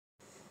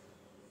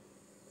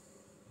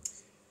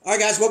All right,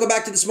 guys, welcome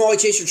back to the Smallmouth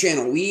Chaser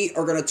channel. We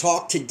are going to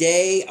talk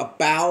today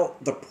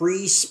about the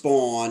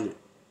pre-spawn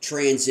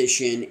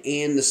transition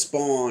and the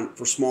spawn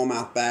for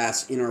smallmouth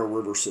bass in our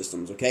river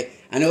systems, okay?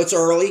 I know it's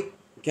early,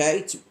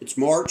 okay? It's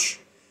March.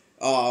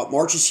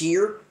 March is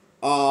here,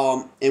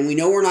 and we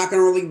know we're not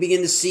going to really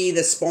begin to see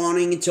the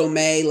spawning until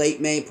May,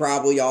 late May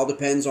probably. All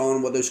depends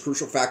on what those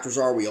crucial factors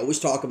are we always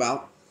talk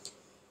about.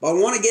 But I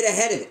want to get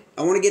ahead of it.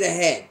 I want to get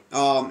ahead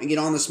and get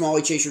on the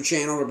Smallmouth Chaser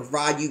channel to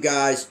provide you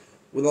guys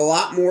with a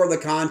lot more of the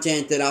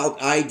content that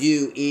I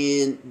do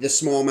in the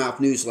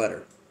Smallmouth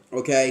newsletter,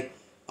 okay?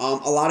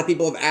 A lot of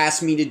people have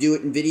asked me to do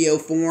it in video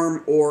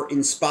form or in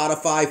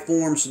Spotify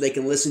form so they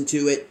can listen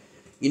to it,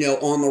 you know,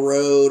 on the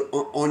road,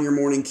 on your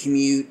morning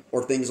commute,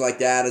 or things like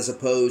that, as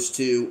opposed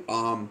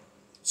to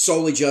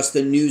solely just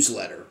the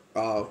newsletter.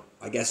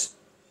 I guess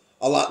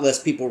a lot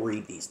less people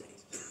read these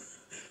days,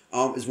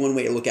 is one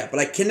way to look at it.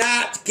 But I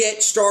cannot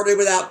get started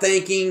without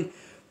thanking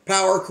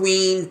Power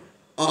Queen.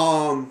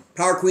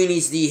 Power Queen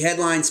is the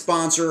headline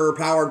sponsor,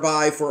 powered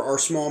by, for our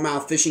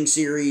smallmouth fishing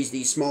series,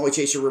 the Smallmouth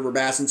Chaser River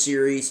Bassin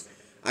series.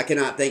 I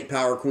cannot thank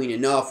Power Queen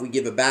enough. We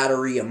give a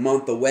battery a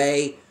month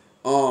away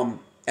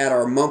at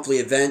our monthly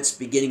events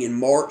beginning in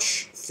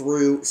March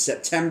through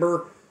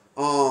September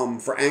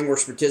for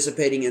anglers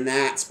participating in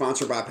that,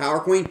 sponsored by Power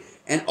Queen.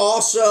 And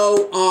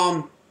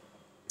also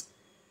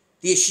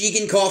the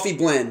Ashegan Coffee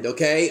Blend,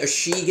 okay?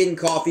 Ashegan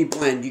Coffee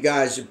Blend. You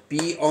guys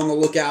be on the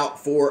lookout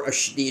for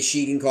the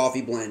Ashegan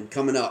Coffee Blend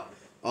coming up.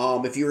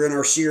 If you're in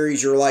our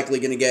series, you're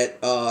likely going to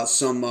get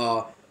some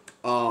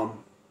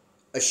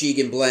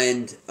Ashegan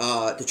Blend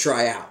to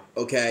try out,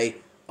 okay?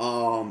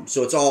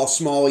 So it's all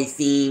Smalley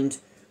themed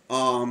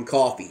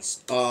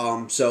coffees.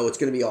 So it's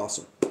going to be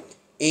awesome.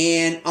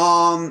 And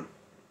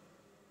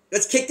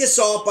let's kick this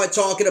off by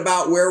talking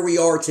about where we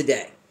are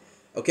today,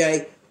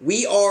 okay?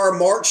 We are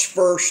March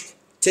 1st.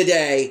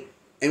 Today,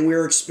 and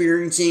we're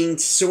experiencing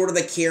sort of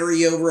the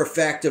carryover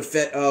effect of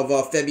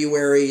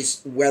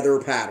February's weather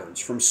patterns,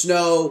 from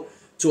snow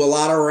to a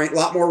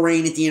lot more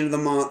rain at the end of the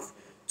month,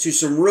 to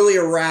some really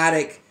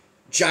erratic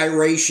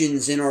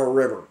gyrations in our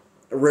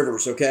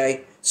rivers.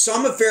 Okay,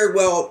 some have fared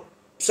well,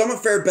 some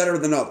have fared better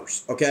than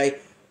others. Okay,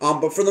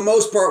 but for the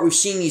most part, we've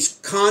seen these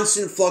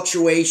constant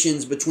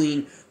fluctuations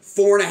between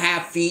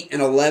 4.5 feet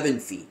and 11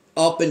 feet,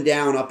 up and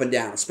down,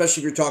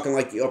 especially if you're talking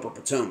like the Upper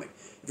Potomac.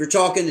 If you're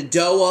talking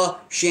to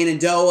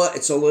Shenandoah,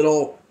 it's a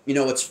little, you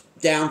know, it's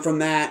down from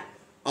that.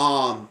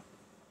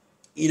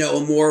 You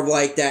know, more of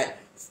like that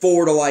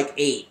 4 to like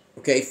 8,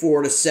 okay,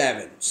 4 to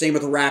 7. Same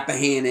with the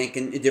Rappahannock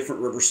and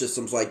different river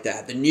systems like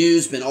that. The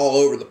New's been all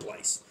over the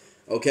place,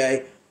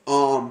 okay?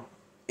 And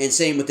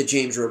same with the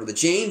James River. The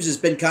James has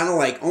been kind of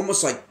like,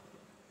 almost like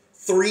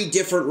 3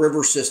 different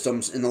river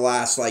systems in the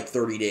last like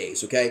 30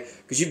 days, okay?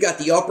 Because you've got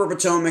the Upper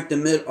Potomac,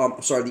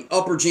 the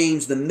Upper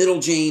James, the Middle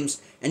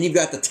James, and you've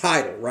got the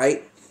tidal,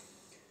 right?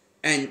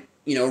 And,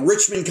 you know,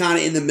 Richmond kind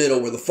of in the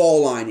middle where the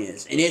fall line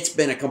is. And it's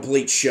been a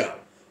complete show,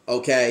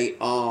 okay?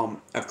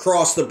 I've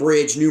crossed the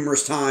bridge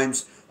numerous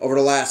times over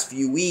the last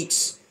few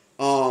weeks,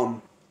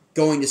 going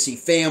to see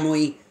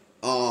family.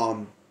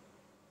 And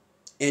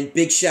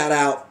big shout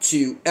out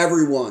to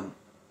everyone,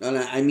 and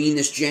I mean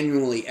this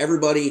genuinely,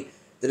 everybody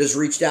that has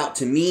reached out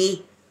to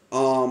me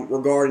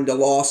regarding the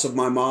loss of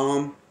my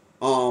mom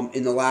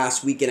in the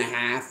last week and a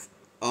half.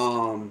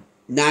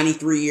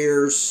 93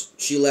 years,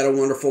 she led a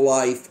wonderful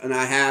life, and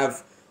I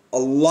have a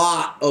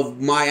lot of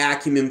my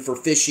acumen for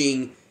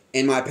fishing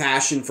and my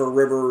passion for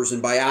rivers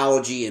and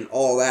biology and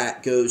all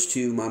that goes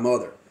to my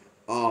mother.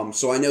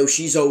 So I know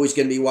she's always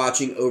going to be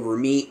watching over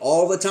me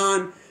all the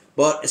time,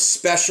 but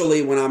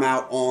especially when I'm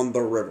out on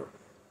the river.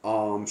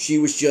 She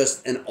was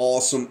just an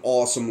awesome,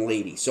 awesome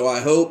lady. So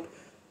I hope,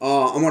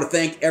 I want to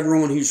thank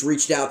everyone who's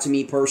reached out to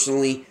me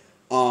personally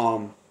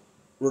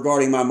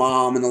regarding my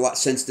mom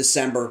since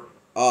December.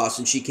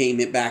 Since she came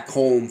back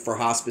home for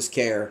hospice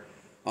care.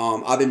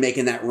 I've been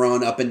making that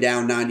run up and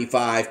down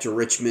 95 to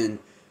Richmond,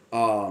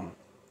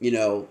 you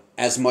know,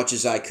 as much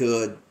as I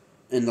could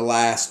in the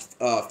last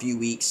few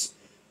weeks.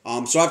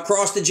 So I've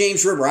crossed the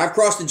James River. I've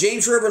crossed the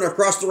James River and I've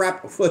crossed the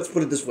let's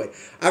put it this way.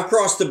 I've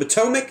crossed the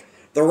Potomac,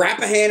 the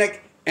Rappahannock,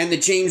 and the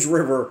James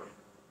River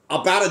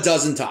about a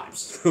dozen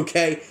times,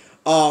 okay?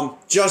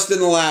 Just in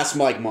the last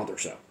month or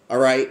so, all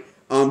right?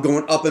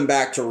 Going up and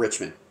back to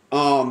Richmond.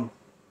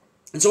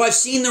 And so I've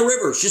seen the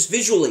rivers just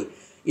visually,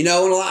 you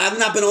know, and I've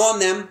not been on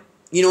them,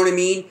 you know what I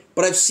mean?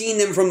 But I've seen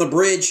them from the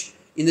bridge,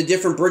 in the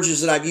different bridges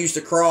that I've used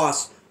to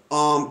cross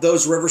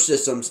those river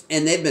systems,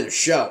 and they've been a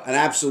show, an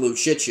absolute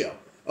shit show,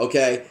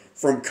 okay?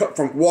 From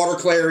water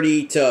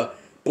clarity to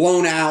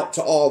blown out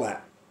to all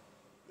that.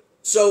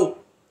 So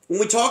when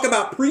we talk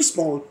about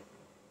pre-spawn,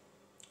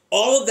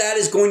 all of that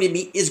is going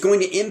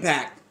to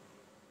impact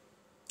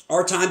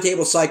our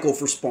timetable cycle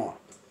for spawn,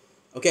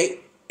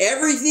 okay?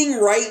 Everything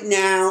right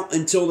now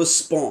until the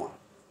spawn,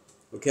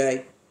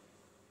 okay,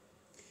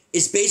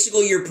 is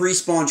basically your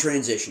pre-spawn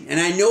transition. And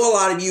I know a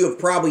lot of you have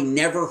probably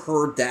never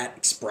heard that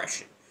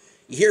expression.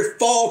 You hear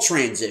fall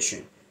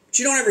transition, but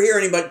you don't ever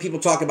hear people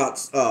talk about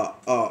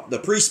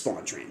the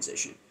pre-spawn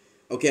transition,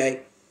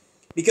 okay?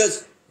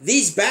 Because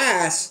these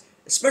bass,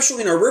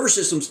 especially in our river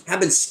systems,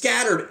 have been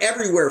scattered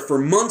everywhere for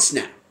months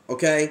now,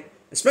 okay?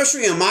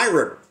 Especially on my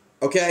river,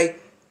 okay?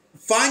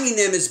 Finding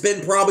them has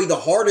been probably the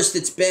hardest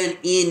it's been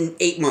in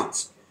 8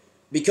 months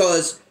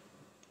because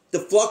the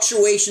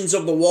fluctuations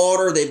of the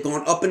water, they've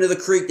gone up into the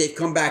creek, they've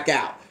come back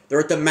out. They're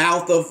at the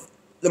mouth of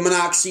the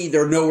Monocacy,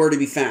 they're nowhere to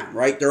be found,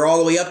 right? They're all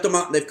the way up the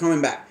mountain, they've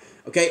coming back.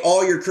 Okay,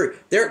 all your creek.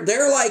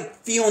 They're like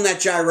feeling that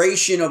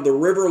gyration of the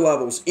river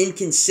levels,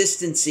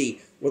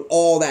 inconsistency with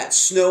all that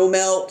snow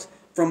melt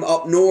from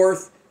up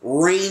north,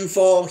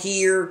 rainfall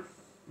here.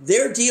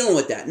 They're dealing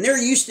with that, and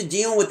they're used to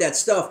dealing with that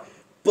stuff.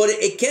 But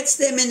it gets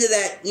them into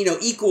that,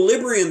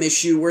 equilibrium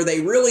issue where they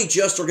really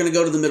just are going to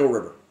go to the middle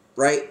river,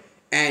 right?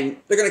 And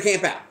they're going to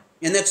camp out.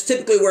 And that's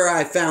typically where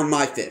I found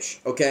my fish,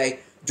 okay,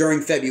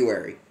 during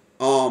February.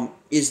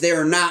 Is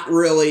they're not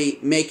really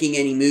making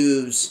any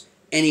moves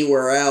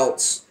anywhere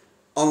else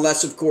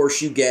unless, of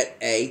course, you get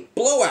a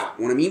blowout.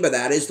 What I mean by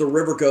that is the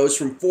river goes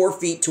from 4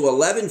 feet to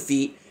 11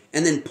 feet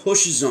and then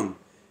pushes them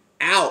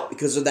out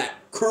because of that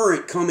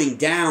current coming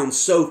down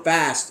so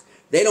fast.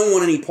 They don't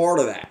want any part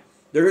of that.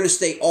 They're going to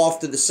stay off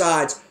to the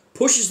sides,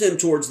 pushes them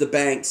towards the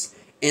banks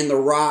and the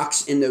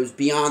rocks and those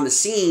beyond the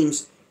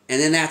seams,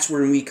 and then that's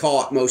when we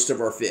caught most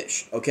of our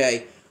fish,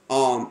 okay?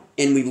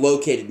 And we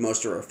located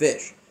most of our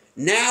fish.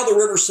 Now the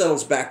river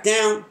settles back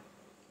down.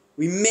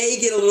 We may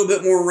get a little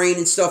bit more rain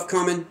and stuff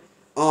coming,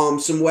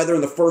 some weather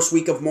in the first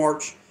week of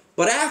March.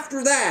 But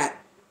after that,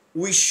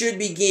 we should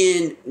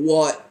begin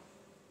what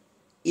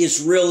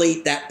is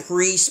really that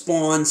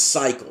pre-spawn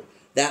cycle,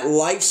 that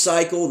life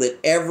cycle that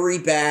every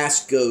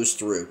bass goes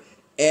through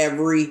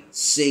every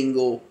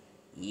single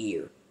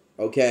year,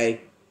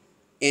 okay?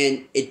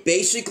 And it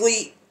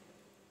basically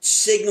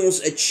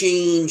signals a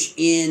change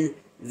in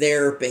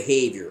their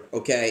behavior,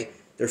 okay?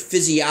 Their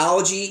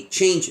physiology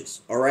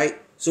changes, all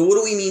right? So what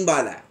do we mean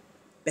by that?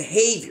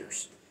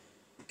 Behaviors,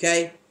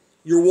 okay?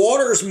 Your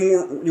water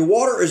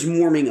is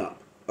warming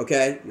up,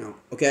 okay? No,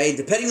 okay?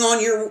 Depending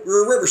on your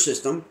river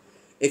system,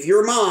 if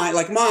you're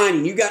like mine,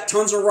 and you got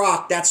tons of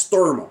rock, that's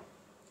thermal.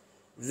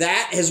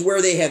 That is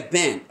where they have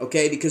been,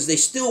 okay? Because they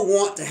still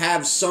want to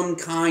have some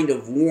kind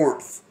of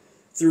warmth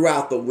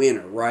throughout the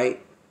winter,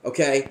 right?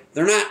 Okay?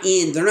 They're not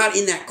in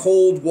that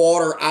cold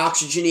water,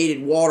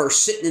 oxygenated water,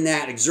 sitting in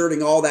that,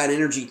 exerting all that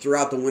energy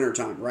throughout the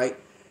wintertime, right?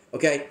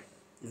 Okay?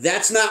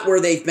 That's not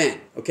where they've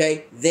been,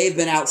 okay? They've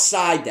been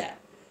outside that.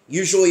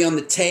 Usually on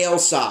the tail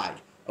side,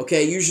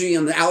 okay? Usually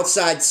on the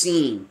outside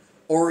seam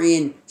or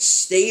in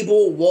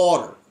stable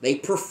water. They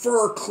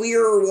prefer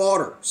clearer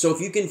water. So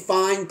if you can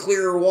find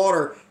clearer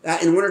water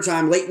in the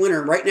wintertime, late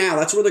winter, right now,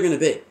 that's where they're going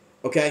to be,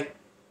 okay?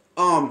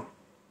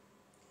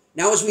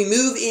 Now as we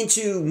move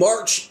into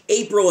March,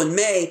 April, and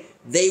May,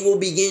 they will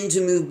begin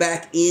to move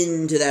back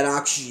into that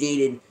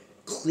oxygenated,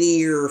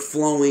 clear,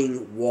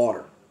 flowing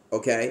water,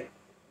 okay?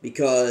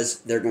 Because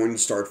they're going to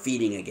start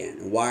feeding again.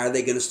 And why are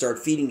they going to start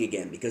feeding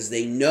again? Because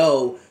they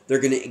know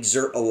they're going to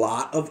exert a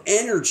lot of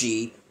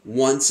energy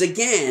once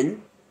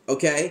again,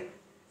 okay,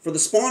 for the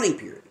spawning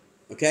period,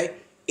 okay?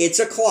 It's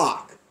a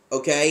clock,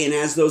 okay? And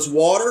as those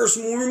waters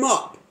warm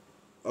up,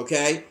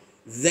 okay,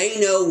 they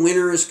know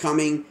winter is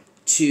coming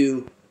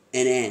to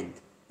an end,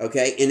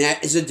 okay? And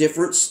that is a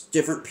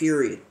different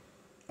period.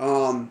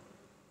 Now,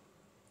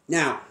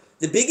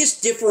 the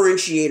biggest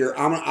differentiator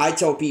I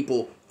tell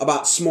people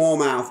about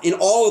smallmouth in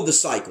all of the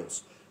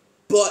cycles,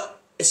 but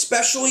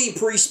especially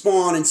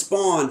pre-spawn and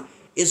spawn,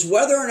 is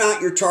whether or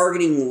not you're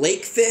targeting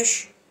lake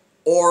fish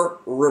or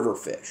river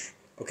fish.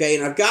 Okay,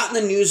 and I've gotten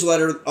the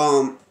newsletter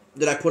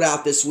that I put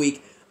out this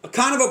week, a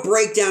kind of a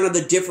breakdown of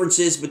the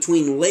differences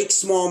between lake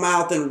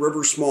smallmouth and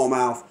river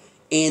smallmouth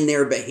and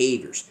their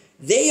behaviors.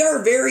 They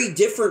are very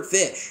different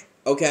fish,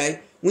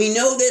 okay? We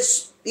know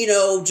this,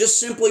 just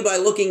simply by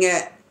looking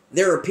at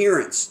their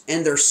appearance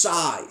and their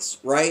size,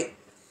 right?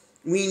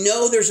 We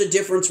know there's a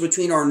difference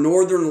between our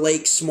northern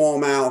lake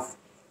smallmouth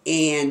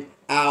and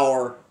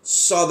our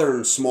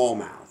southern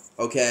smallmouth,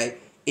 okay?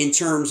 In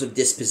terms of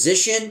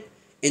disposition,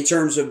 in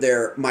terms of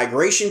their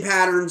migration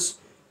patterns,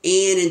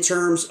 and in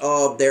terms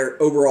of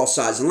their overall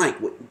size and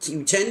length. What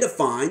you tend to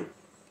find,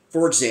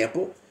 for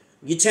example,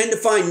 you tend to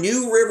find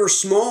new river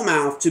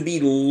smallmouth to be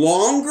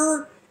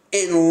longer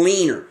and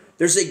leaner.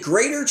 There's a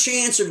greater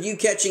chance of you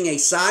catching a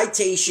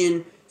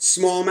citation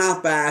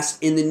smallmouth bass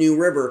in the New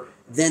River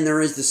than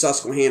there is the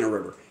Susquehanna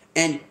River.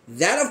 And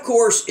that, of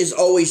course, is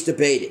always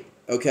debated,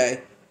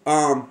 okay,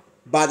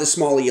 by the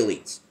smallie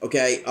elites,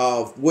 okay,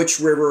 of which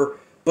river.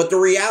 But the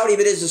reality of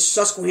it is the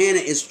Susquehanna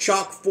is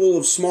chock full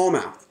of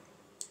smallmouth.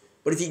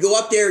 But if you go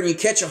up there and you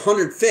catch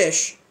 100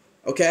 fish,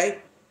 okay,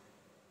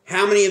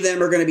 how many of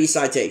them are going to be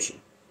citation,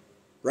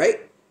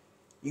 right?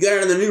 You got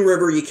out of the New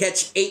River, you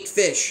catch 8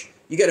 fish.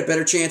 You got a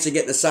better chance of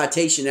getting a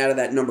citation out of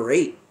that number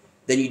 8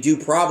 than you do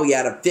probably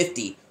out of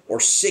 50 or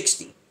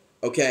 60,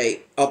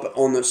 okay, up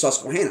on the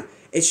Susquehanna.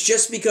 It's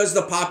just because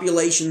the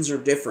populations are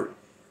different,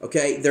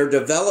 okay? Their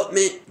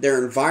development,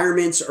 their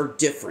environments are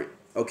different,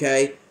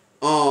 okay?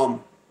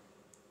 While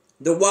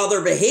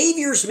their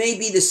behaviors may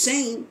be the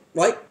same,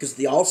 right? Because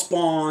they all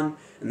spawn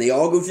and they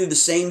all go through the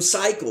same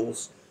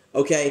cycles,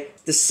 Okay,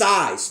 the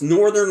size,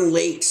 northern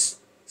lakes,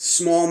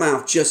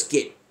 smallmouth just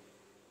get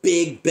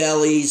big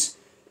bellies,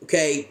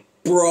 okay,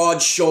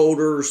 broad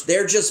shoulders.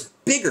 They're just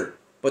bigger,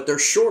 but they're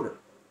shorter,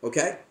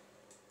 okay?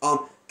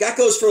 That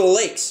goes for the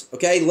lakes,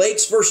 okay?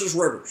 Lakes versus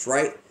rivers,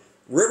 right?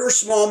 River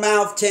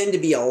smallmouth tend to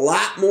be a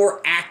lot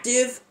more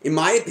active, in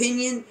my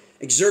opinion,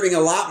 exerting a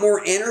lot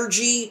more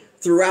energy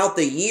throughout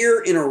the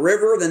year in a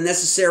river than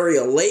necessarily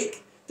a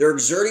lake. They're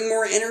exerting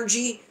more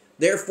energy.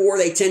 Therefore,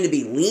 they tend to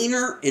be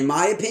leaner, in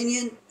my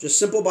opinion. Just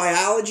simple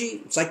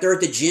biology. It's like they're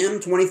at the gym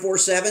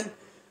 24/7,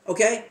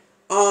 okay?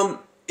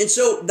 And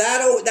so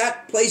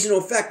that plays into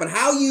effect. But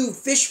how you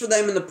fish for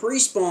them in the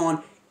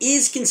pre-spawn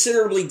is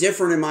considerably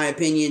different, in my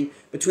opinion,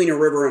 between a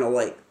river and a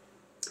lake.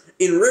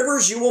 In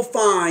rivers, you will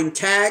find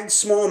tagged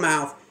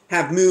smallmouth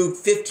have moved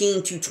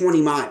 15 to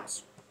 20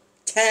 miles.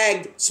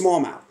 Tagged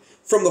smallmouth.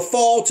 From the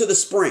fall to the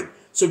spring.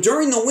 So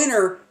during the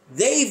winter,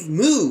 they've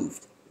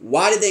moved.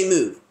 Why did they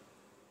move?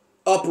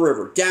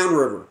 Upriver,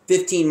 downriver,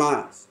 15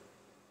 miles.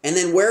 And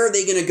then where are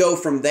they going to go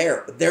from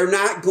there? They're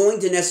not going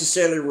to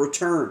necessarily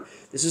return.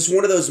 This is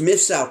one of those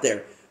myths out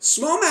there.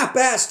 Smallmouth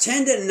bass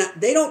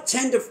don't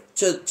tend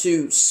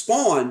to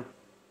spawn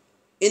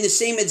in the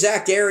same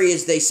exact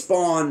areas they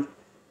spawned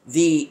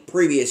the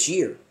previous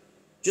year.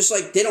 Just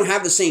like they don't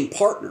have the same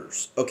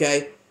partners,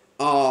 okay?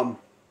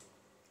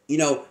 You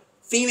know,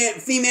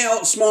 female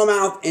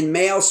smallmouth and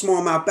male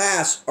smallmouth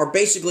bass are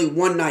basically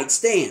one-night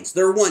stands.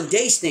 They're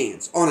one-day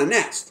stands on a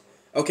nest,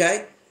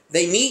 okay?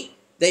 They meet,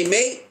 they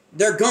mate,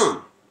 they're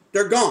gone.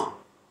 They're gone.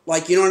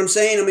 Like, you know what I'm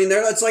saying? I mean,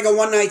 it's like a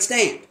one-night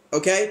stand,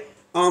 okay?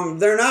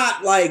 They're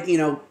not like, you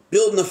know,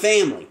 building a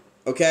family,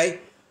 okay?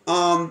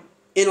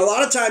 And a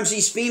lot of times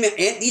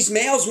these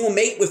males will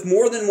mate with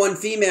more than one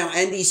female,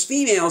 and these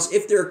females,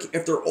 if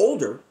they're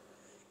older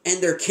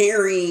and they're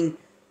carrying,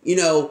 you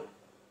know,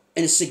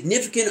 a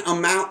significant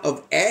amount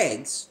of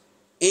eggs,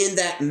 and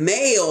that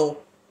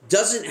male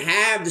doesn't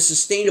have the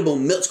sustainable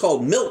milt, it's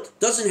called milt,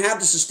 doesn't have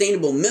the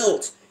sustainable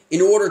milt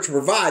in order to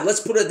provide, let's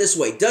put it this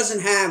way,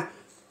 doesn't have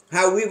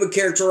how we would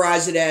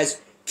characterize it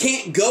as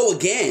can't go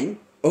again,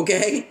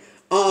 okay?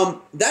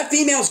 That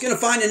female is going to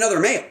find another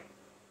male,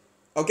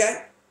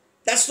 okay?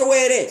 That's the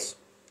way it is,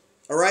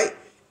 all right?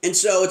 And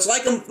so it's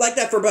like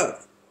that for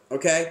both,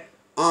 okay?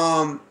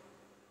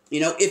 You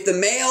know, if the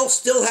male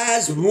still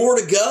has more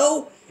to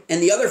go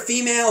and the other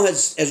female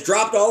has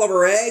dropped all of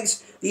her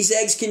eggs, these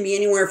eggs can be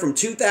anywhere from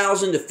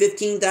 2,000 to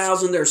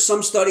 15,000. There's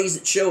some studies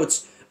that show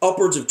it's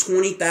upwards of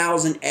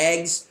 20,000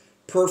 eggs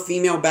per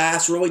female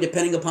bass, really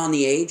depending upon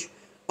the age.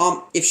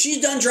 If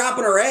she's done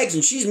dropping her eggs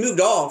and she's moved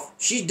off,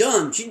 she's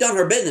done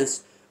her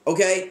business,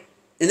 okay?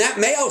 And that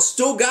male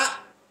still got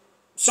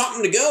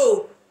something to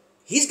go,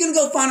 he's going to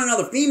go find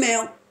another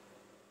female,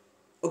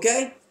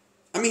 okay?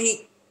 I mean,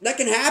 that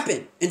can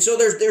happen. And so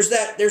there's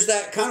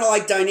that kind of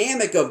like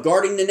dynamic of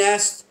guarding the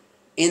nest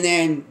and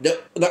then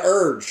the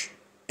urge.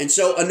 And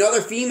so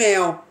another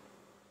female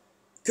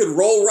could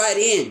roll right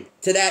in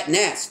to that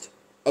nest,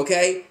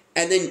 okay?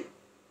 And then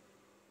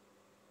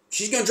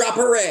she's going to drop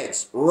her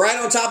eggs right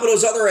on top of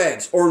those other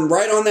eggs or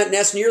right on that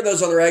nest near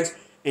those other eggs,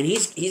 and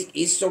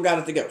he's still got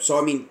it to go. So,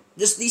 I mean,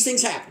 these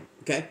things happen,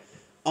 okay?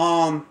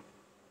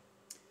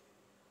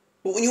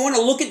 But when you want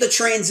to look at the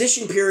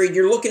transition period,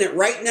 you're looking at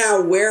right now,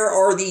 where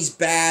are these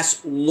bass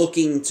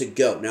looking to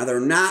go? Now, they're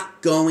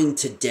not going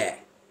today,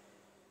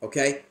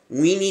 okay?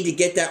 We need to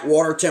get that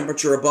water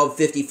temperature above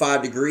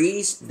 55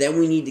 degrees. Then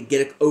we need to get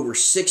it over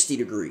 60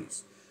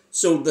 degrees.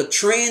 So the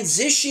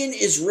transition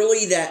is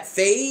really that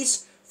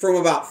phase from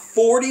about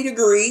 40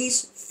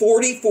 degrees,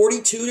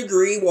 42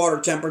 degree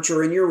water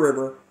temperature in your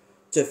river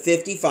to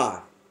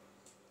 55.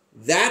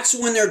 That's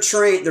when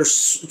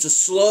it's a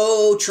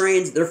slow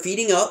they're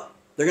feeding up.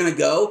 They're going to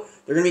go.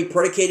 They're going to be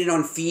predicated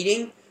on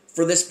feeding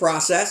for this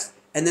process.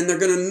 And then they're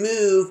going to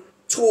move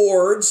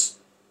towards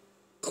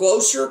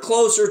closer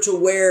to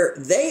where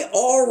they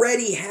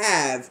already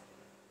have,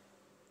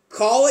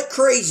 call it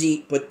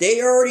crazy, but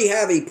they already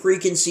have a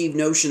preconceived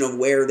notion of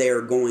where they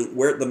are going,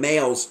 where the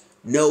males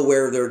know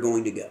where they're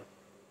going to go.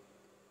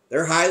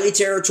 They're highly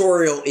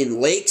territorial in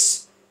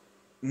lakes,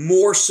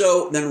 more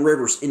so than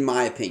rivers, in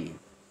my opinion.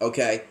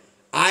 Okay?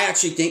 I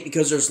actually think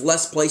because there's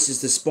less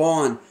places to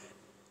spawn,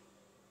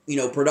 you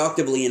know,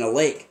 productively in a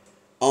lake,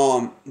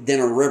 than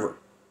a river.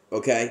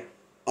 Okay?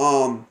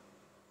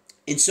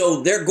 And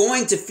so they're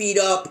going to feed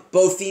up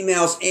both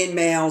females and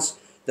males.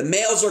 The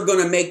males are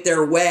going to make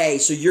their way.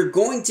 So you're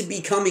going to be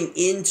coming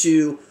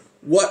into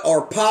what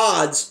are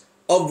pods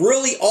of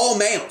really all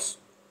males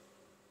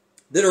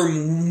that are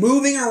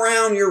moving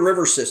around your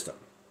river system,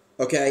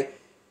 okay,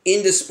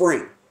 into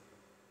spring,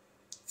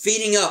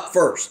 feeding up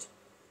first.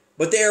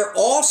 But they're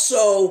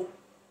also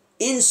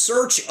in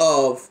search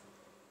of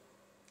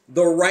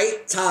the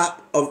right type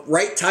of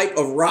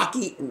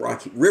rocky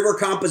river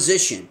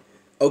composition,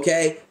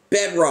 okay,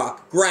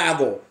 bedrock,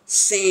 gravel,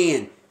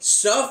 sand,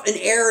 stuff in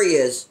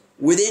areas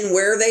within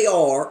where they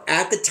are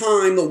at the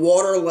time the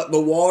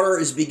water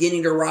is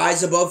beginning to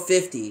rise above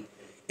 50.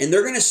 And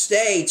they're going to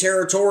stay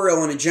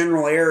territorial in a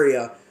general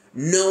area,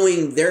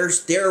 knowing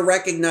they're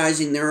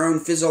recognizing their own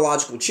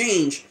physiological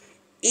change,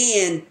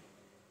 and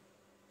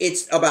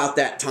it's about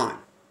that time,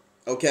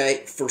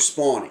 okay, for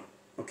spawning.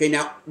 Okay,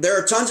 now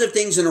there are tons of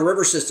things in a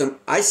river system.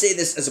 I say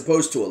this as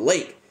opposed to a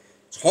lake.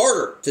 It's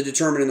harder to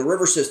determine in the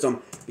river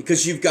system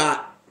because you've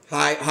got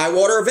high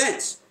water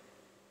events.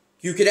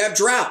 You could have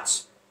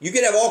droughts. You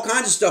could have all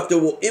kinds of stuff that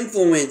will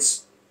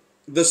influence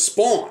the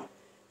spawn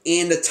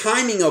and the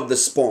timing of the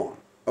spawn,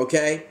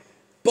 okay?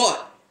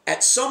 But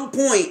at some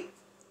point,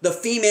 the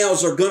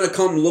females are going to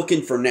come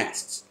looking for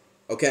nests,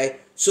 okay?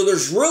 So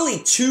there's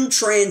really two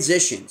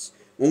transitions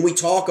when we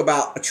talk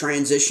about a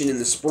transition in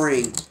the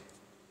spring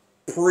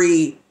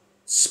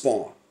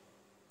pre-spawn.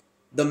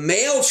 The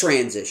male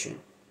transition,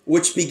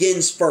 which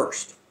begins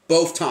first,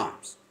 both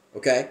times,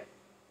 okay?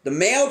 The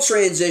male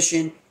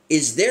transition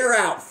is they're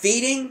out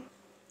feeding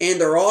and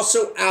they're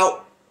also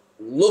out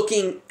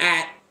looking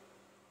at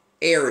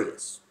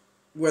areas.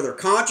 Whether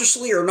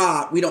consciously or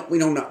not, we don't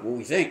know what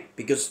we think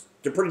because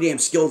they're pretty damn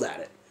skilled at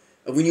it.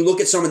 When you look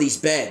at some of these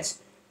beds,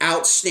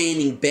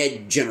 outstanding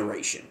bed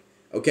generation,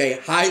 okay?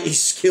 Highly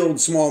skilled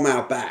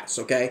smallmouth bass,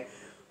 okay?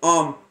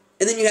 And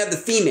then you have the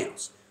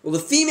females. Well, the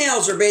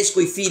females are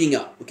basically feeding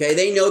up, okay?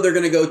 They know they're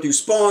going to go through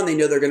spawn. They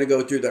know they're going to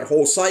go through their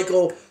whole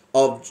cycle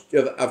of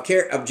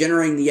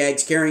generating the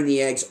eggs, carrying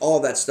the eggs, all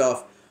that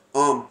stuff.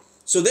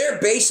 So they're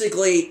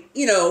basically,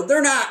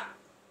 they're not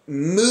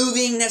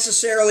moving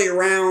necessarily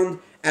around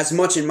as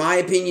much, in my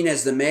opinion,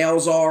 as the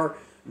males are.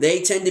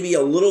 They tend to be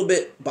a little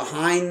bit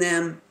behind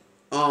them,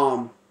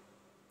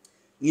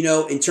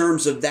 in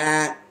terms of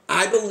that.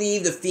 I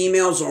believe the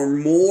females are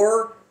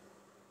more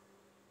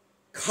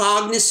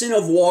cognizant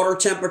of water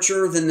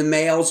temperature than the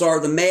males are.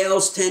 The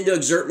males tend to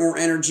exert more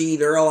energy.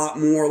 They're a lot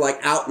more like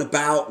out and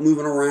about,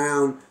 moving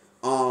around,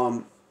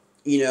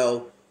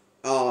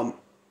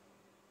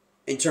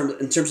 in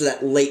terms of that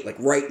late, like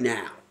right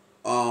now,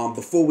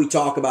 before we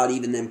talk about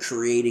even them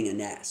creating a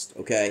nest,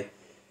 okay?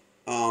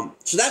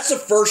 So that's the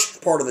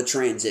first part of the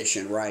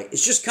transition, right?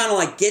 It's just kind of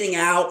like getting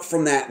out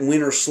from that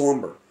winter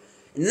slumber.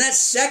 And then that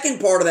second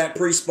part of that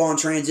pre-spawn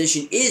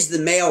transition is the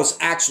males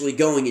actually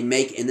going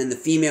and then the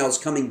females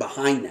coming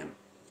behind them,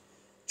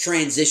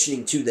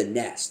 transitioning to the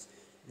nest.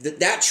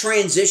 That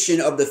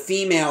transition of the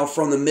female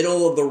from the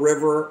middle of the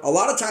river, a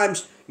lot of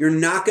times you're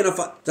not going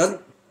to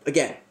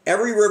again,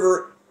 every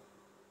river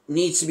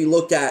needs to be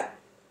looked at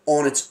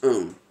on its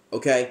own,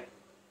 okay?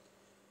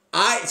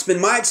 It's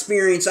been my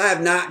experience, I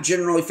have not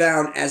generally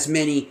found as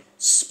many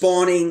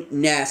spawning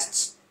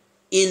nests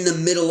in the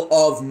middle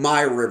of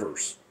my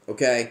rivers,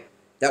 okay?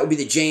 That would be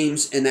the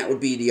James and that would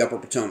be the Upper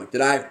Potomac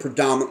that I've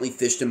predominantly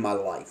fished in my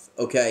life,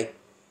 okay?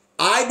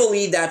 I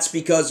believe that's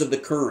because of the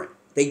current.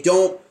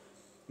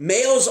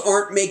 Males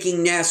aren't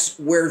making nests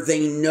where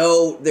they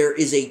know there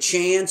is a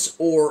chance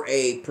or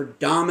a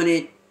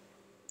predominant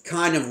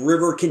kind of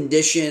river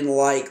condition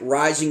like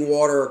rising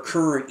water or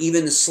current,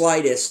 even the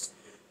slightest,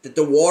 that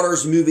the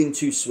water's moving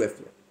too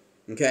swiftly,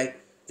 okay?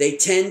 They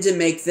tend to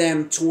make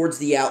them towards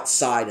the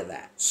outside of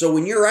that. So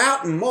when you're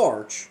out in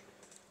March,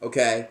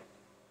 okay,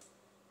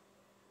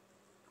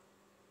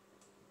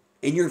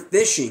 and you're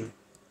fishing,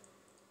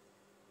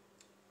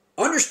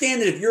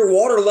 understand that if your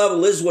water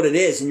level is what it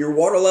is, and your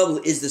water level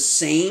is the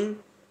same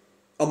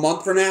a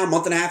month from now, a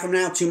month and a half from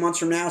now, 2 months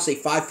from now, say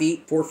 5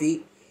 feet, 4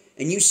 feet,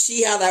 and you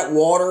see how that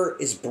water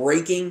is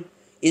breaking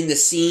in the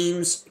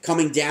seams,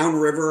 coming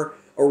downriver,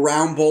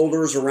 around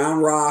boulders, around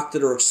rock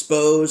that are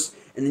exposed,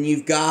 and then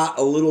you've got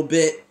a little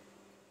bit,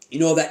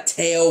 that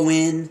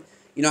tailwind,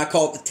 I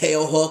call it the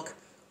tail hook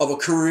of a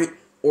current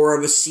or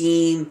of a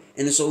seam,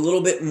 and it's a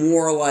little bit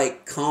more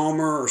like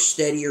calmer or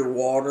steadier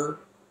water.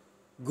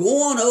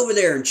 Go on over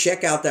there and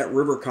check out that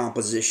river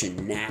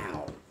composition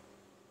now.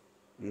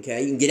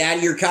 Okay, you can get out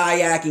of your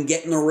kayak and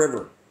get in the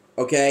river.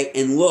 Okay,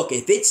 and look,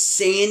 if it's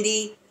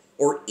sandy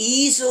or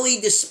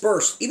easily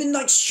dispersed, even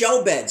like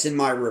shell beds in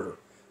my river,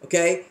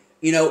 okay,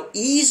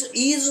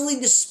 easily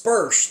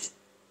dispersed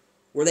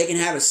where they can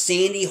have a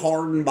sandy,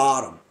 hardened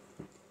bottom,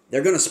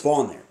 they're going to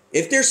spawn there.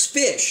 If there's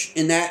fish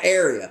in that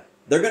area,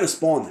 they're going to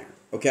spawn there,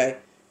 okay?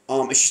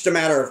 It's just a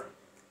matter of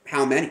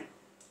how many,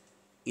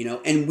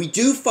 and we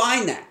do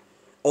find that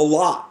a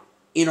lot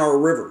in our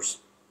rivers,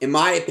 in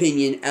my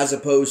opinion, as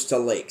opposed to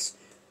lakes.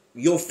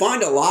 You'll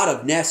find a lot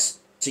of nests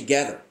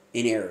together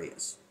in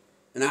areas.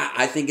 And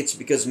I think it's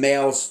because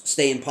males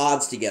stay in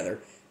pods together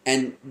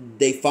and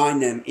they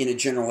find them in a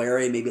general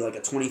area, maybe like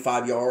a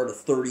 25-yard, a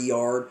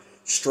 30-yard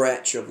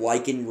stretch of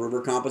lichen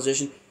river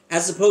composition.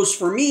 As opposed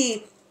for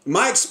me,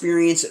 my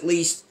experience at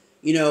least,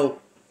 in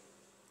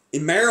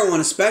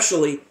Maryland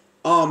especially,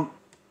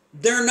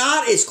 they're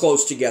not as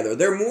close together.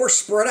 They're more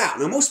spread out.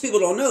 Now, most people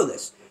don't know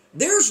this.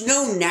 There's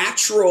no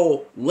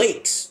natural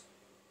lakes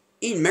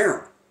in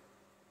Maryland.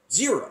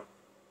 Zero.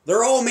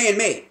 They're all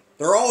man-made.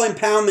 They're all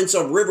impoundments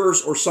of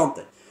rivers or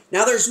something.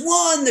 Now, there's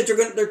one that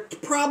they're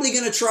probably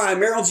going to try.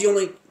 Maryland's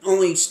the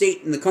only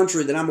state in the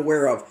country that I'm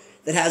aware of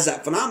that has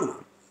that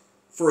phenomenon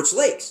for its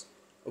lakes.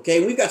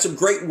 Okay, we've got some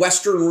great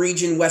western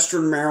region,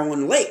 western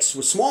Maryland lakes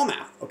with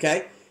smallmouth.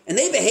 Okay, and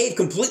they behave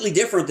completely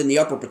different than the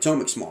Upper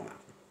Potomac smallmouth.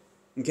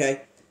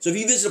 Okay, so if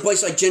you visit a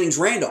place like Jennings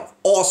Randolph,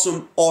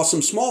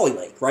 awesome Smalley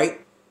Lake,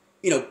 right?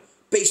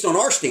 based on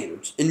our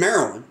standards in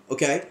Maryland,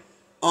 okay,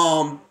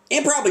 and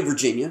probably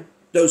Virginia,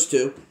 those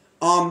two,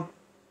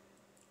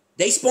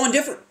 they spawn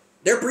different.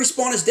 Their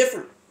pre-spawn is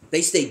different.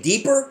 They stay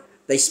deeper.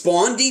 They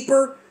spawn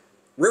deeper.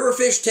 River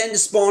fish tend to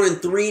spawn in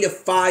 3 to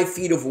 5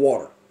 feet of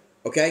water,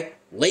 okay?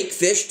 Lake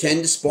fish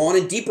tend to spawn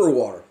in deeper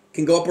water,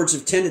 can go upwards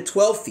of 10 to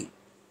 12 feet,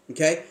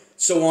 okay?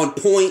 So on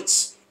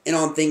points and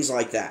on things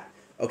like that,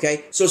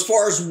 okay? So as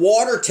far as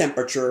water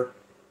temperature,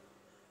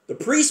 the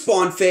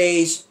pre-spawn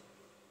phase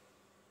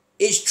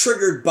is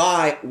triggered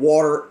by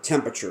water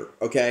temperature,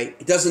 okay?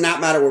 It does not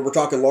matter whether we're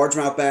talking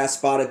largemouth bass,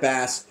 spotted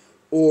bass,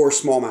 or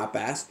smallmouth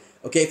bass,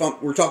 okay?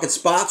 If we're talking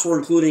spots, we're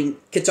including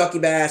Kentucky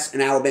bass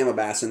and Alabama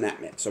bass in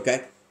that mix,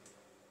 okay?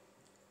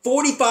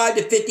 45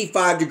 to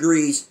 55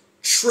 degrees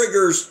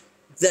triggers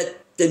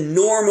the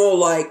normal,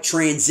 like,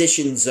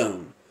 transition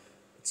zone.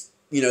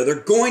 They're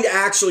going to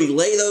actually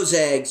lay those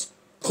eggs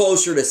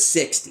closer to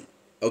 60,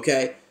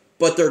 okay?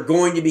 But they're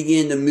going to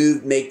begin to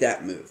make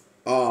that move.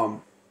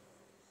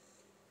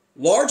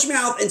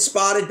 Largemouth and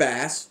spotted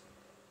bass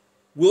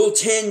will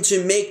tend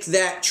to make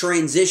that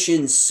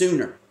transition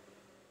sooner,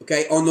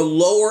 okay, on the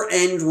lower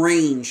end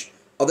range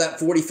of that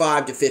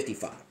 45 to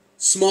 55.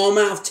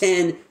 Smallmouth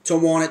tend to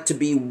want it to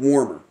be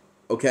warmer,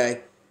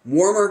 okay?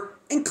 Warmer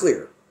and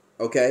clear,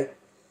 okay?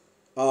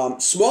 Look,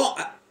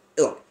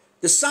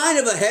 the sign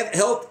of a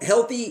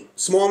healthy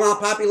smallmouth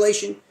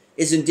population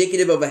is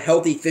indicative of a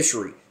healthy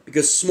fishery,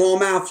 because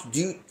smallmouth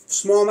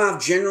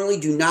generally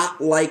do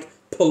not like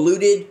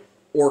polluted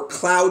or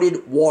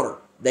clouded water.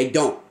 They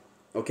don't,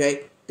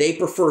 okay? They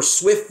prefer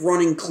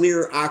swift-running,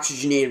 clear,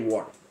 oxygenated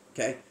water,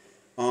 okay?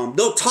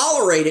 They'll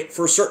tolerate it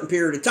for a certain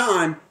period of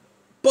time,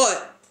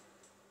 but,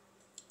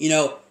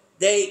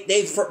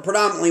 they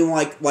predominantly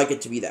like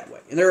it to be that way.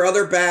 And there are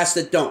other bass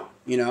that don't,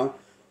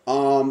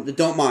 that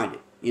don't mind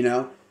it,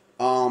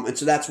 and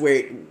so that's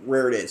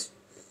where it is.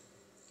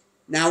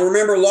 Now,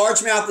 remember,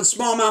 largemouth and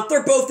smallmouth,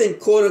 they're both in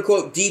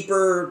quote-unquote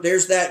deeper.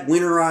 There's that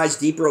winterized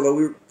deeper,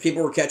 although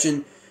people were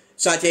catching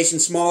citation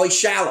smallie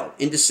shallow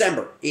in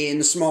December in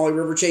the Smallie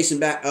River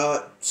Chasing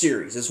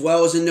series, as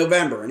well as in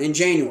November and in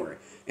January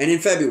and in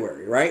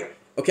February, right?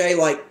 Okay,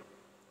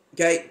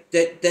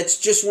 that's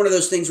just one of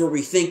those things where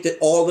we think that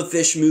all the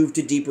fish move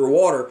to deeper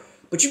water,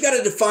 but you've got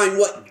to define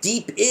what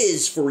deep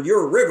is for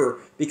your river,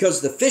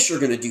 because the fish are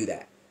going to do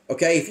that,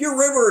 okay? If your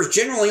river is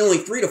generally only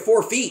 3 to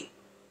 4 feet,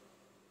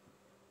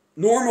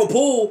 normal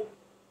pool,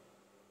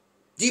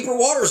 deeper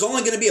water is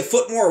only going to be a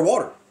foot more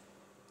water,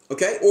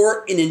 okay?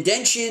 Or an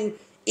indention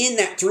in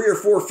that 3 or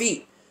 4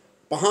 feet,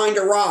 behind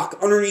a rock,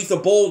 underneath a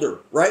boulder,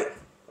 right?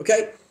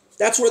 Okay,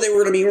 that's where they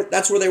were going to be.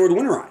 That's where they would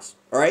winterize.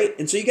 All right,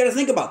 and so you got to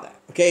think about that.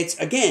 Okay, it's,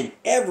 again,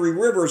 every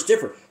river is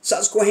different.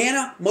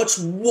 Susquehanna, much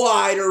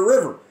wider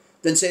river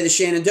than, say, the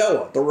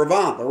Shenandoah, the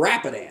Ravon, the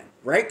Rapidan,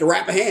 right? The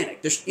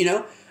Rappahannock. There's,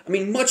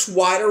 much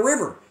wider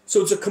river.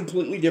 So it's a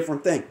completely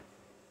different thing.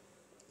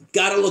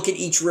 Got to look at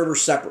each river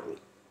separately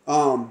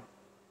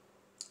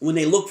when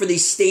they look for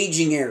these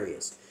staging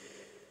areas.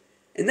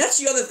 And that's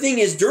the other thing,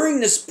 is during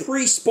this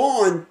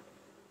pre-spawn,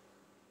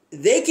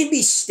 they can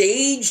be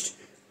staged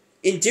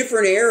in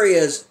different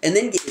areas and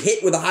then get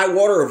hit with a high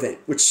water event,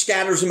 which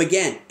scatters them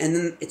again, and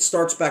then it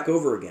starts back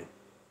over again.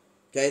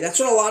 Okay, that's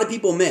what a lot of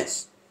people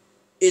miss,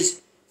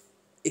 is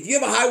if you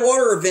have a high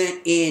water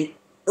event in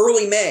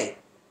early May,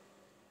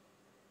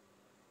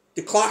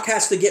 the clock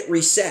has to get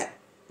reset.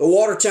 The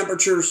water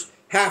temperatures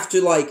have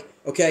to,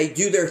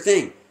 do their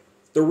thing.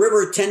 The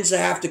river tends to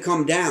have to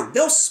come down.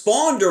 They'll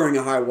spawn during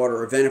a high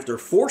water event if they're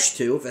forced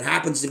to. If it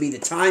happens to be the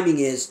timing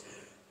is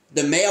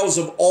the males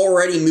have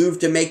already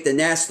moved to make the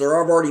nest. They've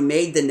already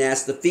made the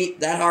nest.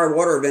 That high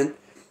water event,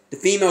 the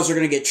females are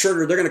going to get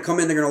triggered. They're going to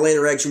come in. They're going to lay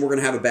their eggs, and we're going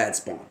to have a bad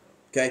spawn.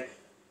 Okay?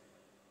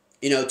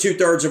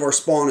 2/3 of our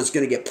spawn is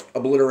going to get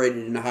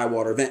obliterated in a high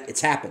water event. It's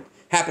happened.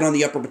 Happened on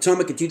the Upper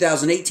Potomac in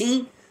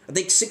 2018. I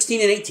think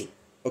 16 and 18.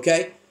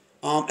 Okay?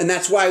 And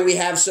that's why we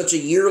have such a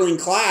yearling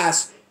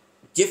class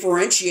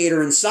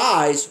differentiator in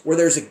size where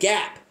there's a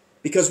gap,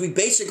 because we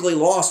basically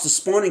lost a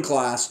spawning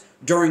class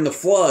during the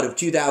flood of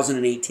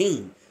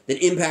 2018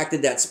 that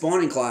impacted that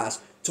spawning class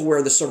to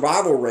where the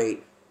survival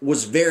rate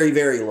was very,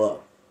 very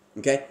low.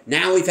 Okay?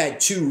 Now we've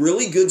had 2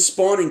 really good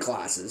spawning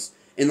classes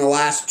in the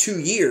last 2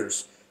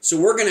 years, so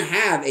we're going to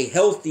have a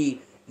healthy,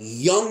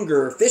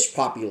 younger fish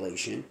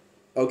population,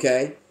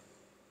 okay,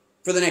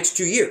 for the next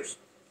 2 years,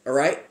 all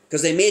right?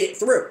 Because they made it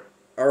through,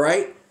 all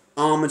right?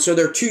 And so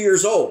they're 2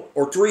 years old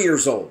or 3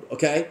 years old,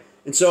 okay?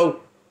 And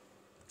so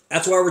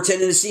that's why we're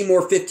tending to see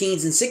more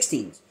 15s and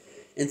 16s.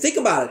 And think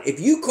about it. If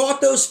you caught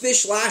those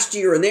fish last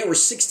year and they were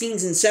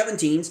 16s and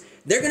 17s,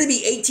 they're going to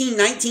be 18,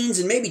 19s,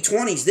 and maybe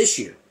 20s this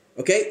year,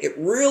 okay? It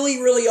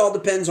really, really all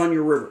depends on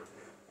your river,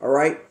 all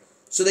right?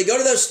 So they go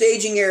to those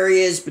staging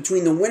areas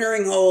between the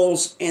wintering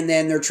holes and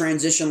then their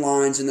transition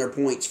lines and their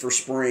points for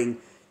spring,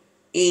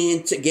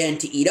 and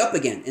to eat up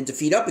again and to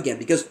feed up again.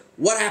 Because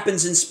what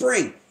happens in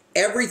spring?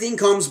 Everything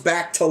comes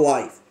back to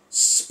life.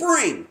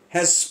 Spring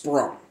has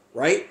sprung,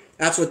 right?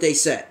 That's what they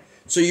said.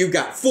 So you've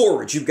got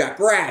forage, you've got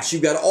grass,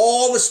 you've got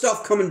all the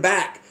stuff coming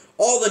back.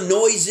 all the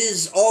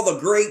noises, all the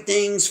great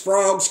things,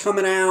 frogs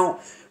coming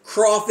out,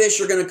 crawfish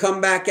are going to come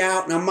back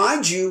out. Now,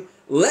 mind you,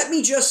 let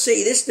me just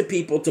say this to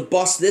people to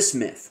bust this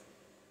myth.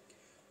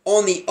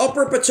 On the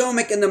upper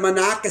Potomac and the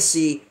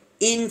Monocacy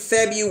in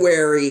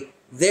February,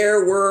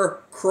 there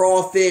were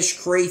crawfish,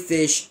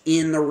 crayfish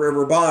in the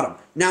river bottom.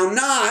 Now,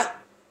 not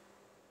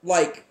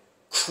like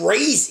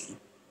crazy,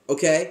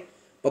 okay?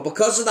 But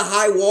because of the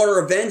high water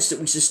events that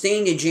we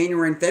sustained in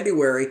January and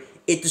February,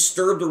 it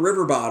disturbed the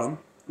river bottom.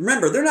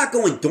 Remember, they're not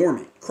going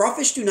dormant.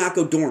 Crawfish do not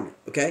go dormant,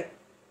 okay?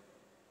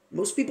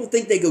 Most people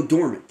think they go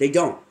dormant. They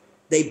don't.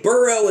 They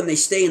burrow and they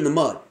stay in the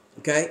mud,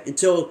 okay?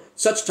 Until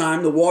such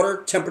time the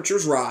water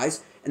temperatures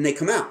rise and they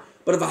come out.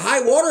 But if a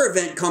high water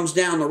event comes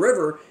down the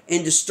river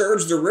and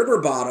disturbs the river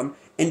bottom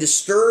and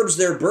disturbs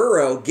their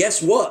burrow,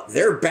 guess what?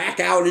 They're back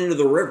out into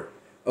the river,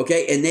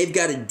 okay? And they've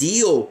got to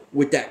deal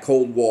with that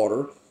cold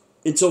water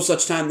until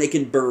such time they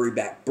can burrow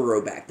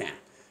back down.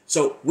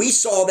 So we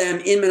saw them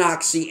in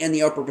Monocacy and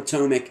the upper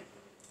Potomac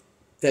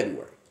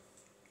February,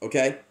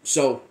 okay?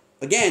 So,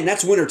 again,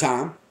 that's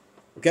wintertime,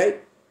 okay?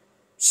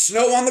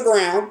 Snow on the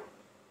ground,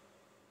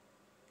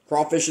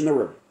 crawfish in the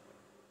river,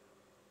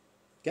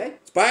 okay?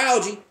 It's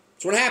biology.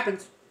 It's what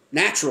happens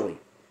naturally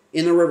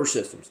in the river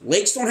systems.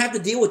 Lakes don't have to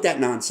deal with that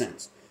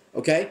nonsense,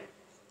 okay?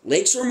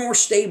 Lakes are more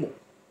stable,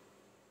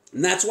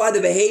 and that's why the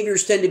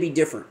behaviors tend to be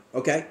different,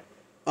 okay?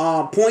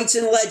 Points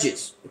and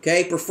ledges,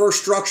 okay? Prefer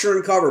structure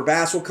and cover.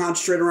 Bass will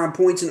concentrate around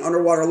points and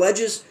underwater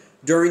ledges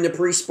during the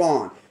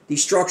pre-spawn.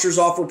 These structures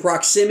offer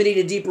proximity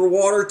to deeper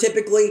water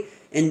typically,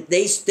 and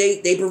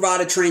they provide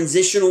a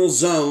transitional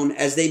zone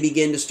as they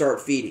begin to start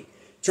feeding.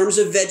 In terms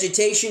of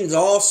vegetation, it's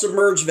all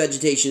submerged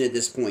vegetation at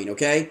this point,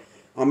 okay?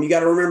 You got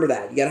to remember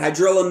that. You got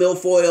hydrilla,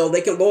 milfoil.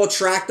 They'll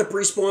attract the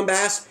pre-spawn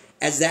bass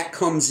as that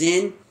comes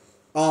in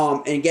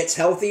and gets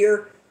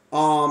healthier,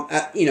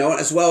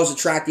 as well as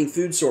attracting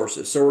food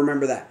sources. So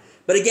remember that.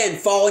 But again,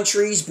 fallen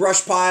trees,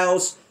 brush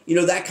piles,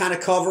 that kind of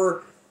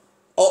cover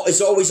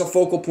is always a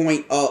focal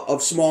point of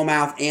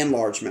smallmouth and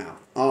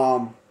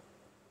largemouth.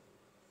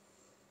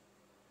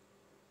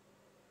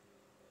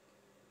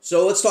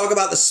 So let's talk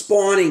about the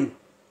spawning.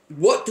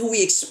 What do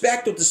we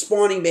expect with the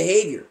spawning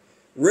behavior?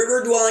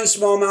 River-dwelling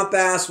smallmouth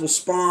bass will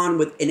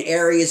spawn in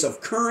areas of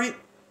current,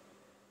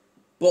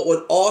 but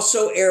with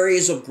also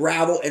areas of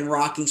gravel and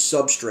rocky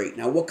substrate.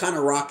 Now, what kind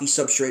of rocky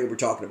substrate are we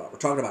talking about? We're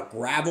talking about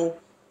gravel,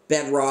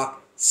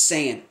 bedrock,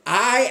 sand.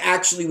 I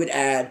actually would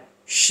add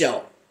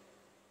shell.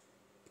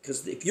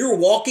 Because if you're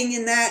walking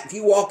in that, if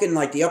you walk in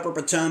like the upper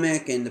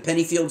Potomac and the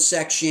Pennyfield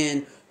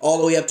section, all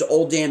the way up to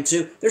Old Dam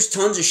 2, there's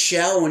tons of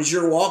shell, and as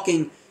you're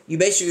walking, you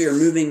basically are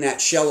moving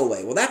that shell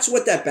away. Well, that's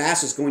what that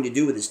bass is going to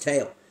do with his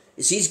tail.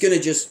 Is he's going to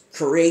just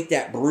create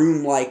that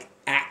broom-like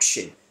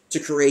action to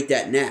create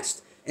that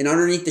nest. And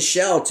underneath the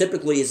shell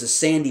typically is a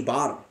sandy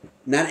bottom.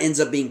 And that ends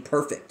up being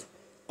perfect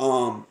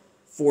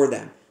for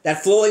them.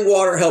 That flowing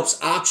water helps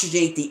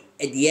oxygenate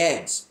the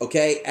eggs,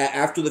 okay,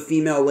 after the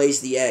female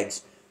lays the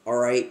eggs, all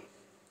right?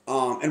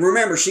 And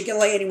remember, she can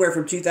lay anywhere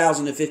from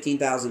 2,000 to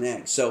 15,000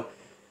 eggs. So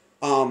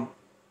the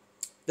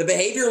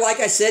behavior, like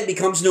I said,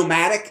 becomes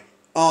nomadic,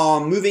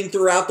 moving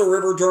throughout the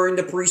river during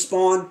the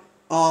pre-spawn.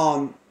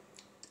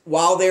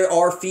 While they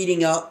are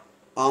feeding up,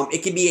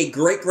 it can be a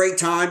great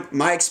time.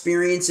 My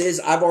experience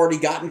is I've already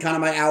gotten kind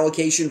of my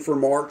allocation for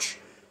March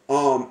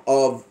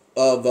of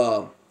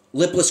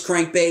lipless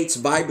crankbaits,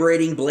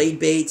 vibrating blade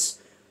baits,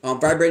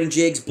 vibrating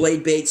jigs,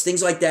 blade baits,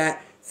 things like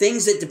that.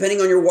 Things that, depending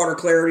on your water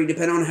clarity,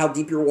 depending on how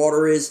deep your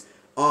water is,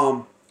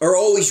 are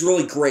always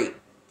really great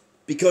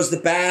because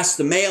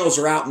the males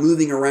are out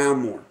moving around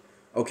more,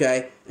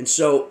 okay?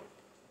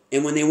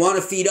 And when they want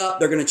to feed up,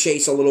 they're going to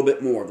chase a little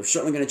bit more. They're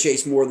certainly going to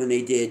chase more than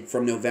they did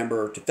from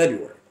November to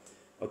February.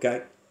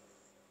 Okay?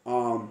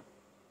 And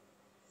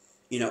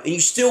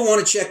you still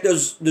want to check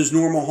those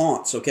normal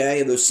haunts,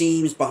 okay? Those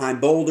seams behind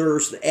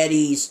boulders, the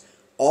eddies,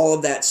 all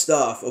of that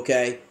stuff,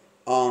 okay?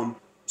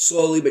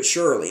 Slowly but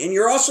surely. And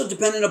you're also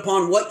dependent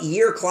upon what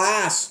year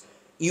class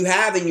you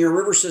have in your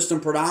river system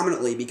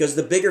predominantly, because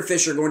the bigger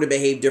fish are going to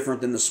behave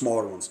different than the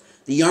smaller ones.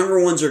 The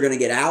younger ones are going to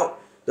get out.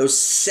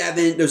 Those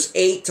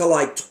 8 to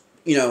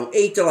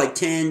like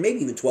 10, maybe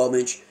even 12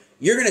 inch,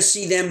 you're going to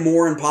see them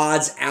more in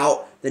pods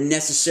out than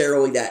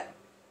necessarily that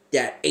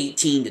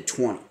 18 to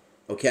 20,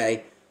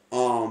 okay?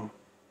 And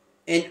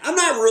I'm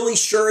not really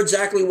sure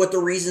exactly what the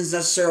reasons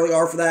necessarily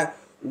are for that,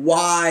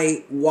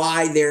 why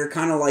they're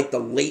kind of like the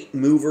late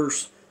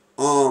movers,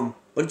 but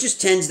it just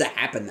tends to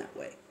happen that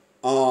way,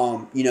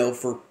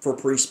 for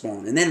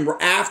pre-spawn. And then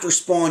after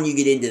spawn, you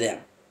get into them,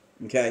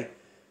 okay?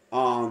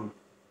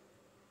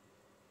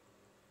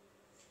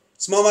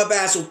 Smallmouth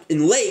bass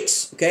in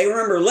lakes, okay,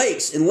 remember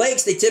lakes. In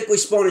lakes, they typically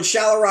spawn in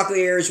shallow rocky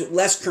areas with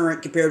less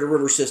current compared to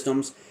river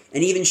systems,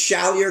 and even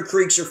shallower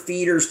creeks or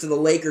feeders to the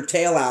lake or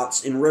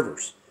tailouts in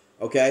rivers,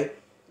 okay?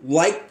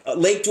 Like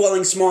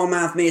lake-dwelling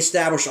smallmouth may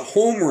establish a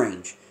home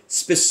range,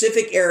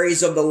 specific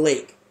areas of the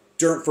lake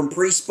from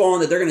pre-spawn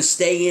that they're going to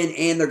stay in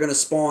and they're going to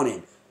spawn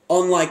in,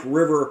 unlike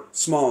river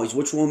smallies,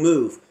 which will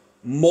move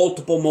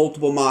multiple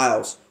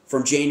miles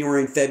from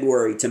January and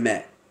February to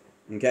May,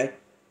 okay?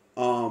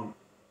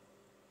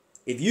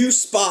 If you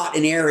spot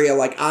an area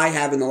like I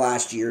have in the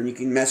last year, and you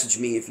can message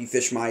me if you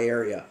fish my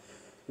area,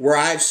 where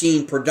I've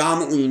seen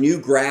predominantly new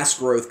grass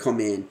growth come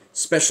in,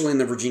 especially in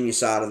the Virginia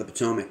side of the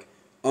Potomac,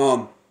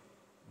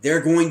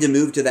 they're going to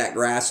move to that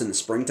grass in the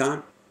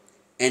springtime.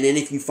 And then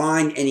if you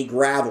find any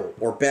gravel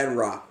or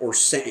bedrock or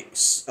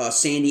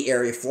sandy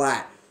area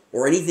flat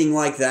or anything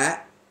like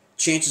that,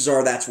 chances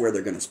are that's where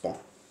they're going to spawn.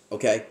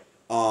 Okay?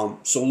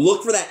 So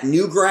look for that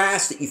new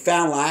grass that you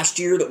found last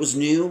year that was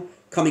new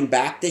coming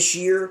back this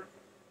year.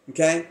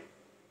 Okay?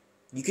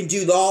 You can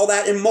do all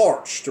that in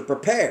March to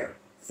prepare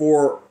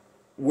for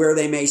where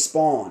they may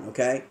spawn.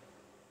 Okay?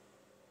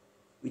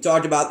 We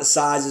talked about the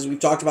sizes. We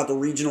talked about the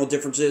regional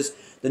differences.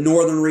 The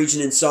northern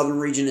region and southern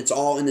region. It's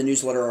all in the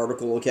newsletter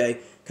article. Okay?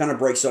 Kind of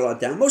breaks all that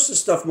down. Most of the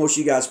stuff most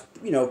of you guys,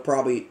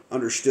 probably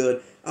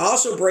understood. I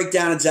also break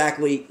down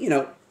exactly,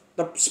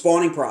 the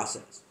spawning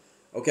process.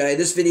 Okay?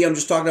 This video, I'm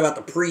just talking about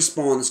the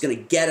pre-spawn that's going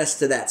to get us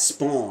to that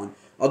spawn.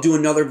 I'll do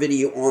another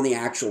video on the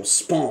actual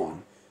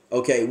spawn.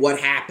 Okay? What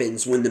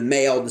happens when the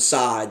male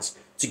decides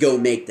to go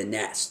make the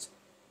nest.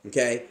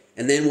 Okay?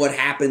 And then what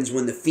happens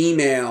when the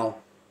female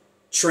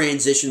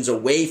transitions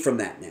away from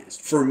that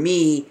nest. For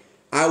me,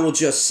 I will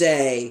just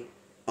say,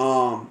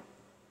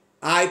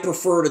 I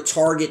prefer to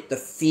target the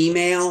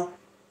female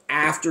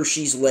after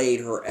she's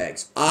laid her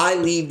eggs. I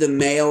leave the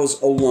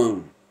males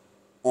alone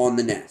on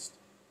the nest.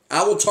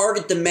 I will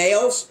target the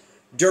males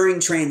during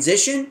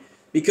transition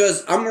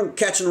because I'm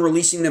catching and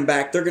releasing them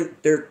back.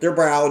 Their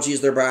biology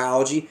is their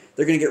biology.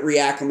 They're going to get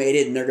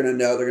reacclimated and they're going to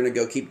know they're going to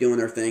go keep doing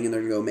their thing and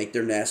they're going to go make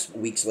their nest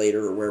weeks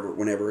later or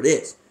whenever it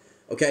is.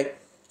 Okay?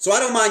 So I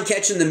don't mind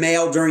catching the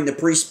male during the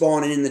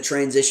pre-spawn and in the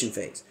transition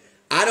phase.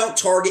 I don't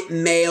target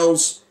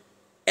males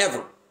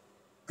ever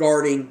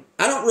guarding.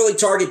 I don't really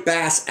target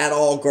bass at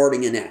all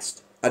guarding a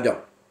nest. I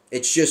don't.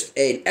 It's just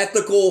an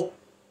ethical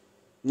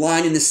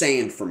line in the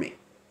sand for me.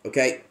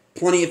 Okay?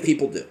 Plenty of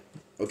people do.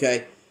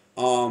 Okay?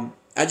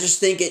 I just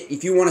think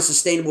if you want a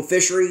sustainable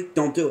fishery,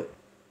 don't do it.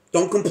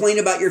 Don't complain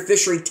about your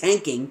fishery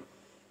tanking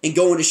and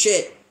going to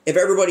shit if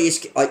everybody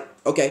is like,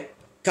 okay,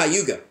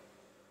 Cayuga.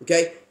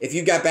 Okay? If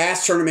you've got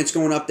bass tournaments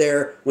going up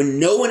there when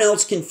no one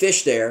else can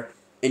fish there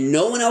and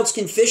no one else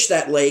can fish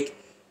that lake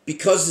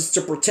because it's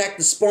to protect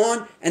the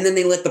spawn, and then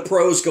they let the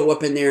pros go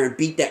up in there and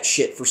beat that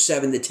shit for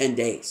 7 to 10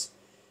 days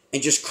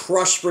and just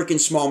crush freaking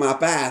smallmouth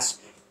bass,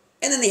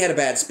 and then they had a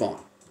bad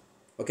spawn.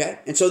 Okay?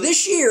 And so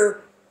this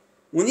year,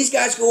 when these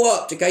guys go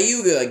up to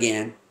Cayuga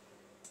again,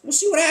 we'll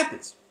see what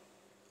happens.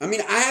 I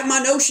mean, I have my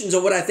notions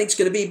of what I think is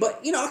going to be,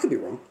 but, I could be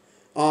wrong.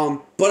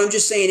 But I'm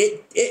just saying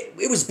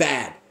it was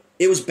bad.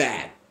 It was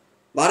bad.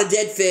 A lot of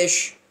dead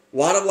fish. A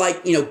lot of,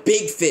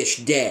 big fish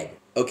dead.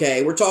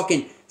 Okay? We're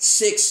talking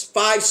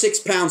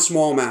 5-6 pound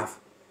smallmouth.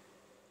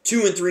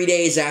 2 and 3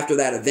 days after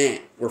that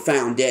event were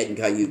found dead in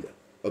Cayuga.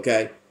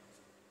 Okay?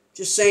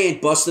 Just saying,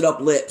 busted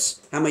up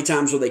lips. How many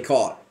times were they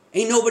caught?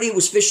 Ain't nobody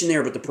was fishing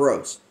there but the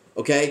pros.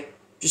 Okay?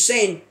 Just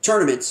saying,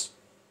 tournaments.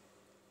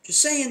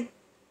 Just saying.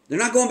 They're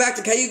not going back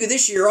to Cayuga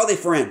this year, are they,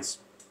 friends?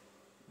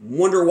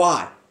 Wonder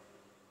why.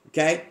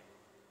 Okay?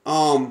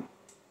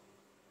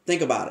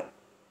 Think about it.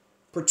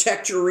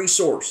 Protect your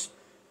resource.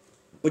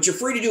 But you're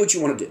free to do what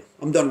you want to do.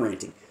 I'm done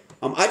ranting.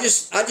 I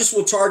just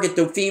will target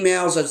the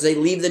females as they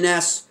leave the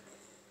nest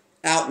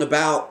out and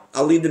about.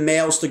 I'll leave the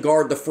males to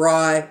guard the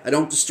fry. I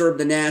don't disturb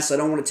the nest. I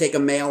don't want to take a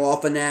male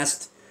off a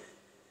nest.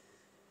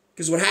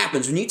 Because what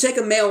happens, when you take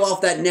a male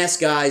off that nest,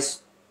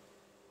 guys,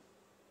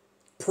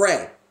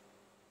 prey.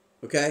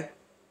 Okay?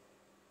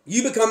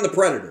 You become the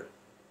predator.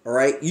 All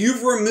right?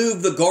 You've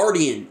removed the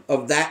guardian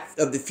of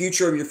the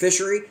future of your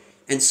fishery,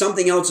 and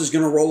something else is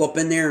going to roll up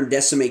in there and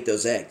decimate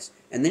those eggs.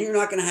 And then you're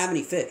not going to have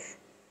any fish.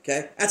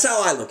 Okay? That's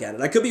how I look at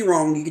it. I could be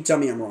wrong. You can tell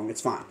me I'm wrong.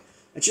 It's fine.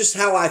 It's just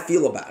how I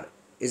feel about it.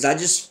 Is I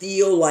just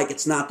feel like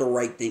it's not the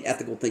right thing,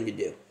 ethical thing to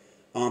do.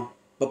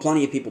 But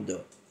plenty of people do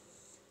it.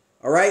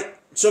 All right?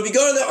 So if you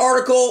go to the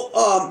article,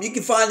 you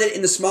can find it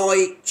in the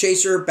Smallmouth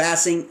Chaser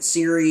Bassing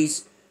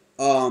Series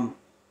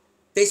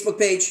Facebook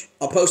page.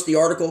 I'll post the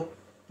article.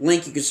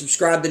 Link, you can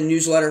subscribe to the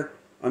newsletter.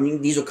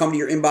 These will come to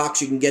your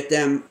inbox. You can get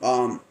them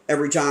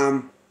every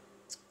time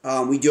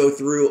we go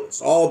through.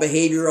 It's all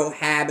behavioral,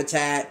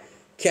 habitat,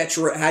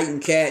 how you can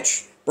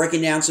catch,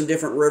 breaking down some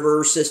different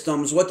river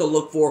systems, what to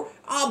look for,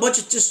 a bunch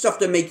of just stuff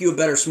to make you a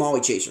better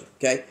smallmouth chaser,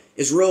 okay?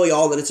 Is really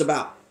all that it's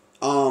about.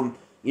 The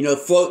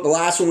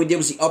last one we did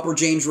was the Upper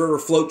James River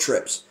float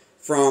trips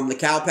from the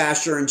cow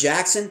pasture in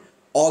Jackson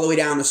all the way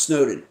down to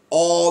Snowden.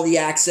 All the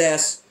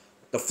access,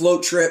 the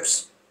float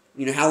trips,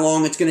 how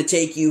long it's going to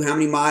take you, how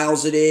many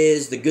miles it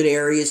is, the good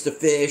areas to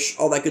fish,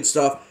 all that good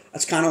stuff.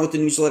 That's kind of what the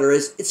newsletter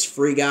is. It's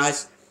free,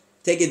 guys.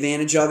 Take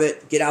advantage of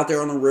it. Get out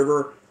there on the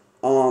river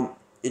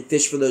and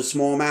fish for those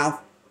smallmouth.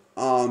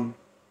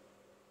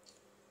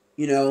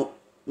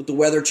 With the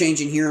weather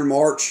changing here in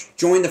March,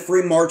 join the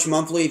free March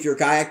monthly if you're a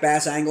kayak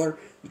bass angler.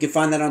 You can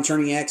find that on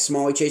Turning X,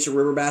 Smallmouth Chaser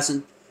River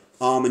Bassin,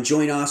 and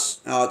join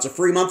us. It's a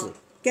free monthly.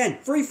 Again,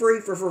 free.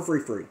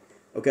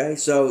 Okay,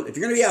 so if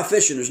you're going to be out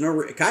fishing, there's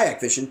no kayak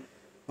fishing,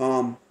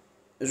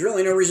 there's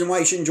really no reason why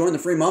you shouldn't join the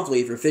free monthly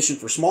if you're fishing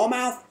for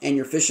smallmouth and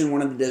you're fishing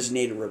one of the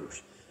designated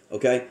rivers.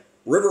 Okay?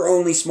 River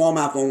only,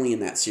 smallmouth only in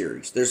that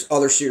series. There's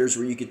other series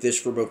where you can fish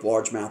for both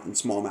largemouth and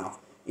smallmouth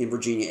in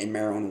Virginia and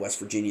Maryland,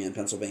 West Virginia, and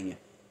Pennsylvania.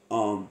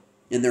 And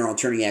they're on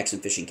Turning X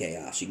and Fishing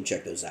Chaos. You can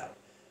check those out.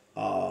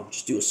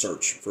 Just do a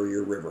search for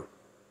your river.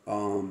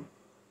 And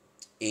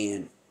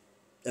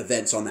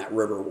events on that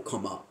river will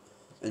come up.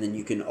 And then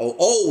you can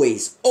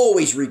always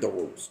read the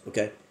rules.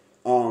 Okay?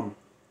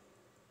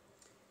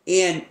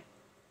 And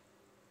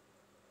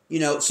you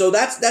know, so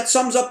that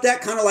sums up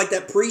that kind of like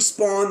that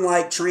pre-spawn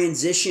like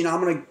transition. I'm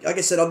gonna, like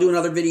I said, I'll do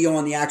another video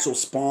on the actual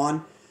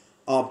spawn,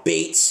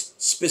 baits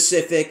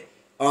specific.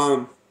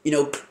 You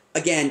know,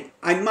 again,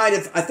 I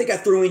think I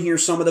threw in here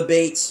some of the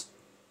baits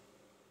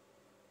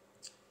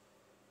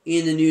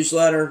in the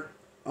newsletter.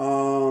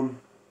 Lure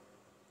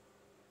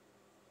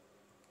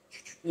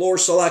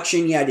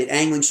selection, yeah, I did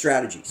angling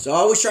strategies. So I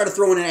always try to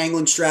throw in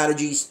angling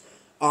strategies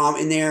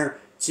in there.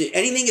 So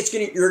anything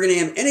you're gonna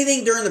have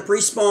anything during the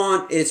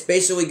pre-spawn, it's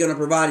basically gonna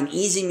provide an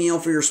easy meal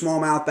for your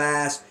smallmouth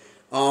bass.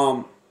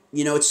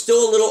 You know, it's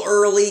still a little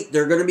early.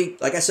 They're gonna be,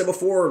 like I said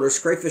before, there's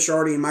crayfish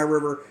already in my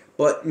river,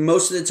 but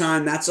most of the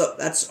time that's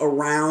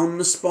around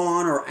the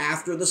spawn or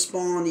after the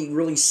spawn you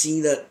really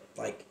see the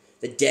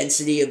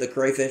density of the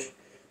crayfish.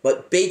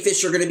 But bait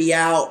fish are gonna be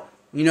out.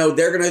 You know,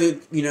 they're gonna,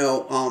 you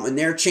know, in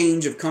their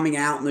change of coming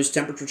out and those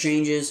temperature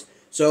changes.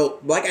 So,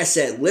 like I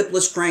said,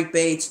 lipless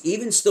crankbaits,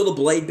 even still the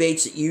blade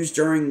baits that used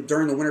during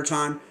the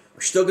wintertime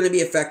are still going to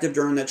be effective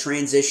during that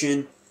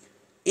transition.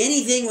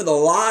 Anything with a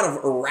lot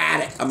of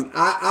erratic,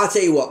 I'll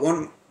tell you what,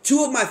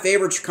 two of my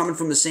favorites are coming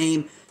from the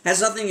same,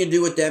 has nothing to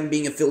do with them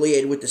being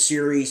affiliated with the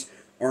series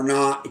or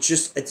not. It's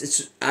just,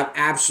 I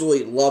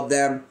absolutely love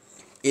them,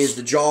 is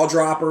the jaw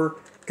dropper,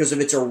 because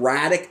of its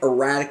erratic,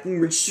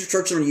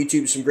 search on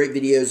YouTube, some great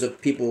videos of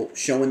people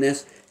showing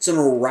this. It's an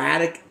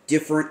erratic,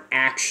 different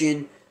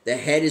action. The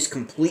head is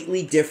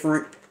completely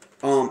different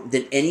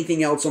than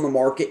anything else on the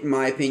market, in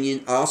my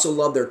opinion. I also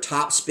love their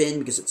top spin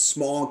because it's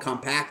small and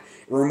compact.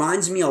 It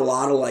reminds me a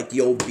lot of like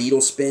the old Beetle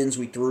spins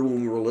we threw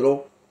when we were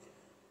little.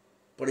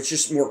 But it's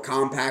just more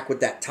compact with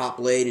that top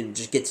blade and it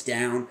just gets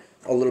down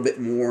a little bit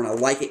more. And I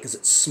like it because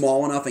it's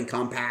small enough and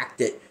compact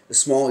that the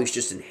smallies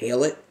just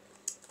inhale it.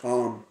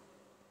 I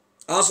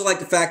also like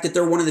the fact that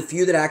they're one of the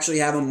few that actually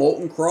have a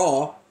molten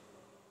craw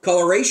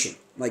coloration.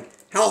 Like,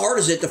 how hard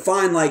is it to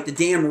find like the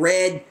damn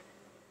red,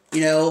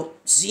 you know,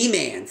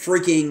 Z-Man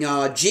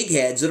freaking jig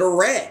heads that are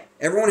red?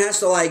 Everyone has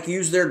to like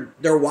use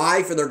their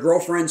wife or their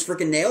girlfriend's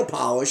freaking nail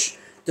polish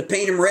to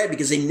paint them red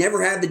because they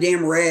never have the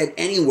damn red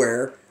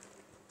anywhere.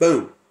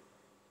 Boom.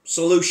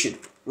 Solution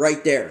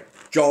right there.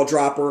 Jaw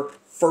dropper,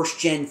 first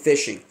gen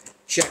fishing.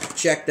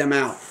 Check them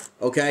out.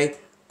 Okay?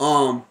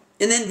 And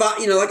then,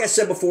 you know, like I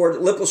said before,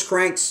 lipless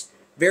cranks,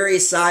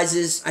 various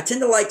sizes. I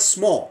tend to like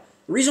small.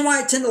 The reason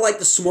why I tend to like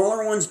the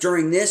smaller ones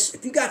during this,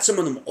 if you got some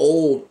of them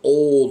old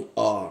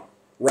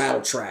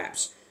rattle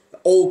traps, the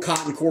old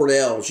cotton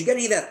cordels, you got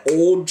any of that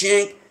old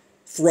jank,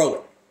 throw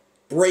it.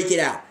 Break it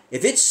out.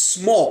 If it's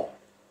small,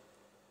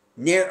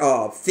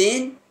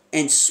 thin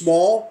and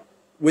small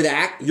with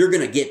you're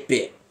going to get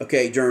bit,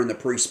 okay, during the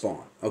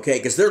pre-spawn, okay,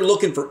 because they're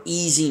looking for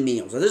easy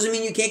meals. That doesn't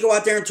mean you can't go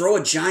out there and throw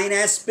a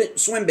giant-ass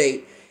swim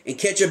bait and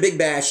catch a big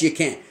bass. You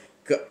can,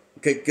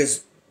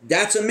 because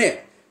that's a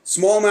myth.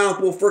 Smallmouth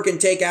will freaking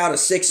take out a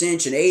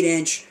 6-inch, an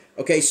 8-inch,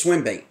 okay,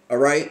 swim bait, all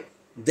right?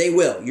 They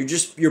will.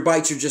 Your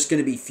bites are just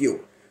going to be fewer,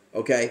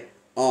 okay?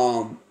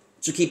 So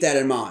keep that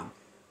in mind.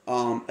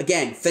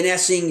 Again,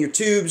 finessing your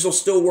tubes will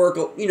still work,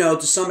 you know,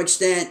 to some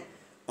extent.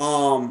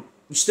 You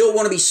still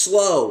want to be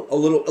slow, a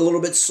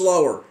little bit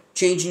slower,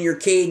 changing your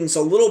cadence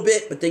a little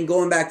bit, but then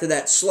going back to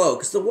that slow,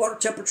 because the water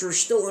temperature is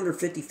still under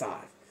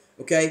 55,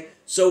 okay?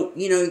 So,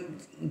 you know,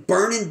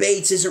 burning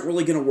baits isn't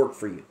really going to work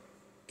for you,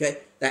 okay?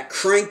 That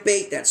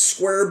crankbait, that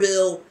square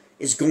bill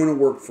is going to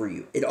work for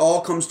you. It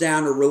all comes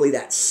down to really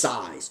that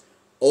size.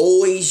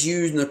 Always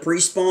using the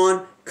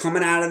pre-spawn,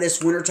 coming out of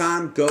this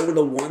wintertime, go with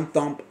a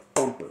one-thump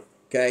thumper,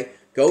 okay?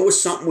 Go with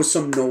something with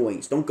some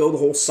noise. Don't go the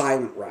whole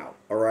silent route,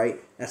 all right?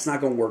 That's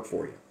not going to work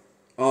for you.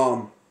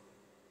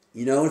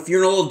 You know, if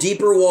you're in a little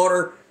deeper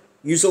water,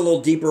 use a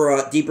little deeper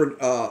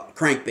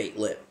crankbait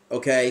lip,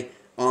 okay,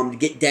 to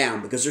get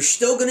down, because they're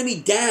still going to be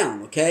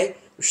down, okay?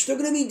 They're still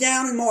going to be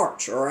down in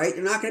March, all right?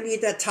 They're not going to be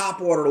at that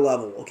top water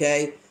level,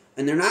 okay?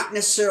 And they're not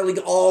necessarily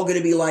all going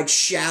to be like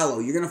shallow.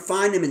 You're going to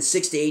find them in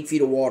 6 to 8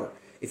 feet of water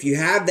if you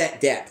have that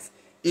depth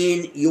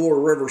in your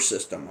river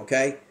system,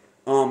 okay?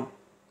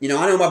 You know,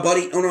 I know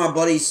one of my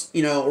buddies,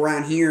 you know,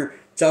 around here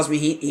tells me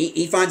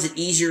he finds it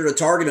easier to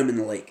target them in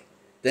the lake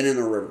than in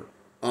the river.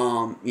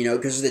 You know,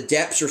 because the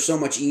depths are so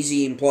much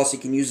easy, and plus he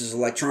can use his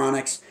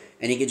electronics,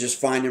 and he can just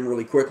find them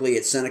really quickly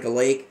at Seneca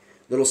Lake,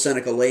 Little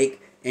Seneca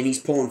Lake, and he's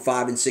pulling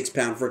 5 and 6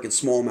 pound freaking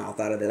smallmouth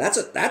out of there.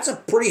 That's a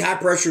pretty high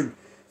pressured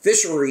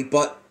fishery,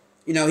 but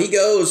you know, he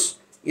pulls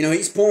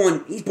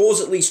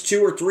at least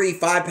 2 or 3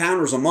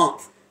 5-pounders a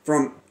month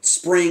from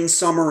spring,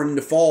 summer, and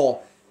into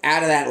fall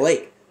out of that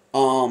lake.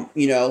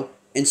 You know,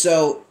 and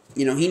so,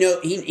 you know,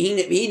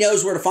 he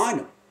knows where to find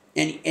them.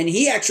 And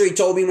he actually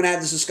told me when I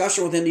had this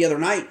discussion with him the other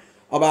night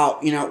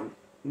about, you know,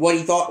 what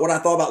I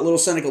thought about Little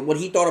Seneca, what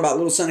he thought about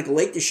Little Seneca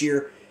Lake this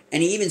year.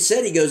 And he even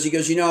said, he goes,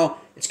 you know,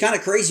 it's kind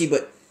of crazy,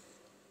 but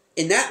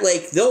in that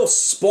lake, they'll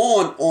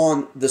spawn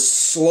on the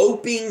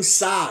sloping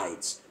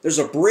sides. There's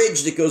a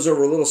bridge that goes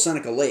over Little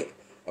Seneca Lake,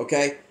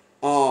 okay?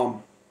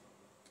 To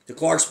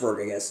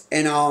Clarksburg, I guess.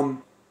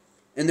 And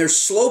there's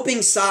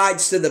sloping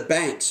sides to the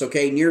banks,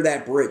 okay, near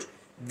that bridge.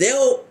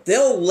 They'll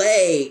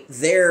lay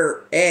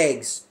their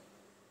eggs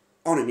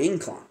on an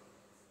incline.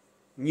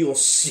 You'll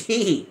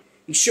see.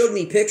 He showed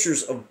me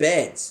pictures of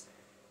beds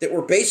that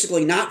were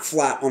basically not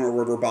flat on a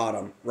river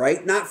bottom,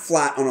 right? Not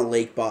flat on a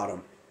lake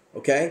bottom,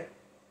 okay?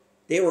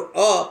 They were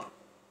up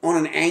on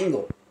an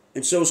angle.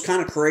 And so it's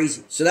kind of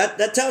crazy. So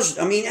that tells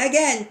you, I mean,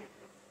 again,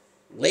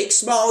 lake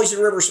smallies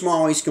and river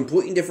smallies,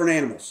 completely different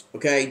animals,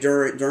 okay,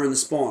 during the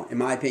spawn, in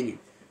my opinion.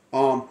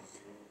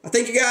 I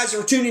thank you guys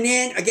for tuning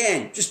in.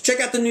 Again, just check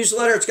out the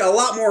newsletter. It's got a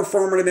lot more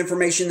informative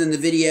information than the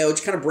video. It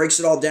just kind of breaks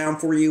it all down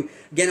for you.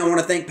 Again, I want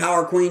to thank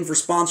Power Queen for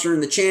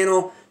sponsoring the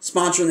channel,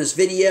 sponsoring this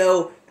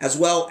video, as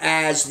well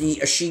as the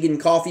Ashigan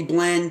Coffee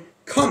Blend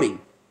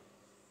coming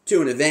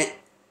to an event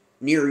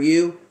near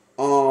you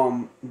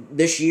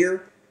this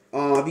year.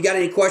 If you got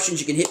any questions,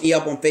 you can hit me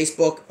up on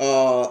Facebook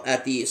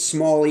at the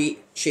Smalley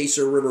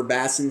Chaser River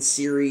Bassin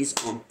series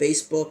on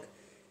Facebook.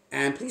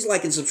 And please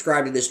like and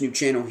subscribe to this new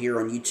channel here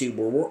on YouTube,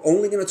 where we're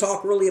only going to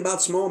talk really about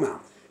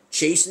smallmouth,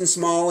 chasing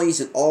smallies,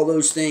 and all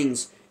those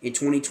things in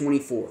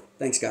 2024.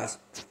 Thanks, guys.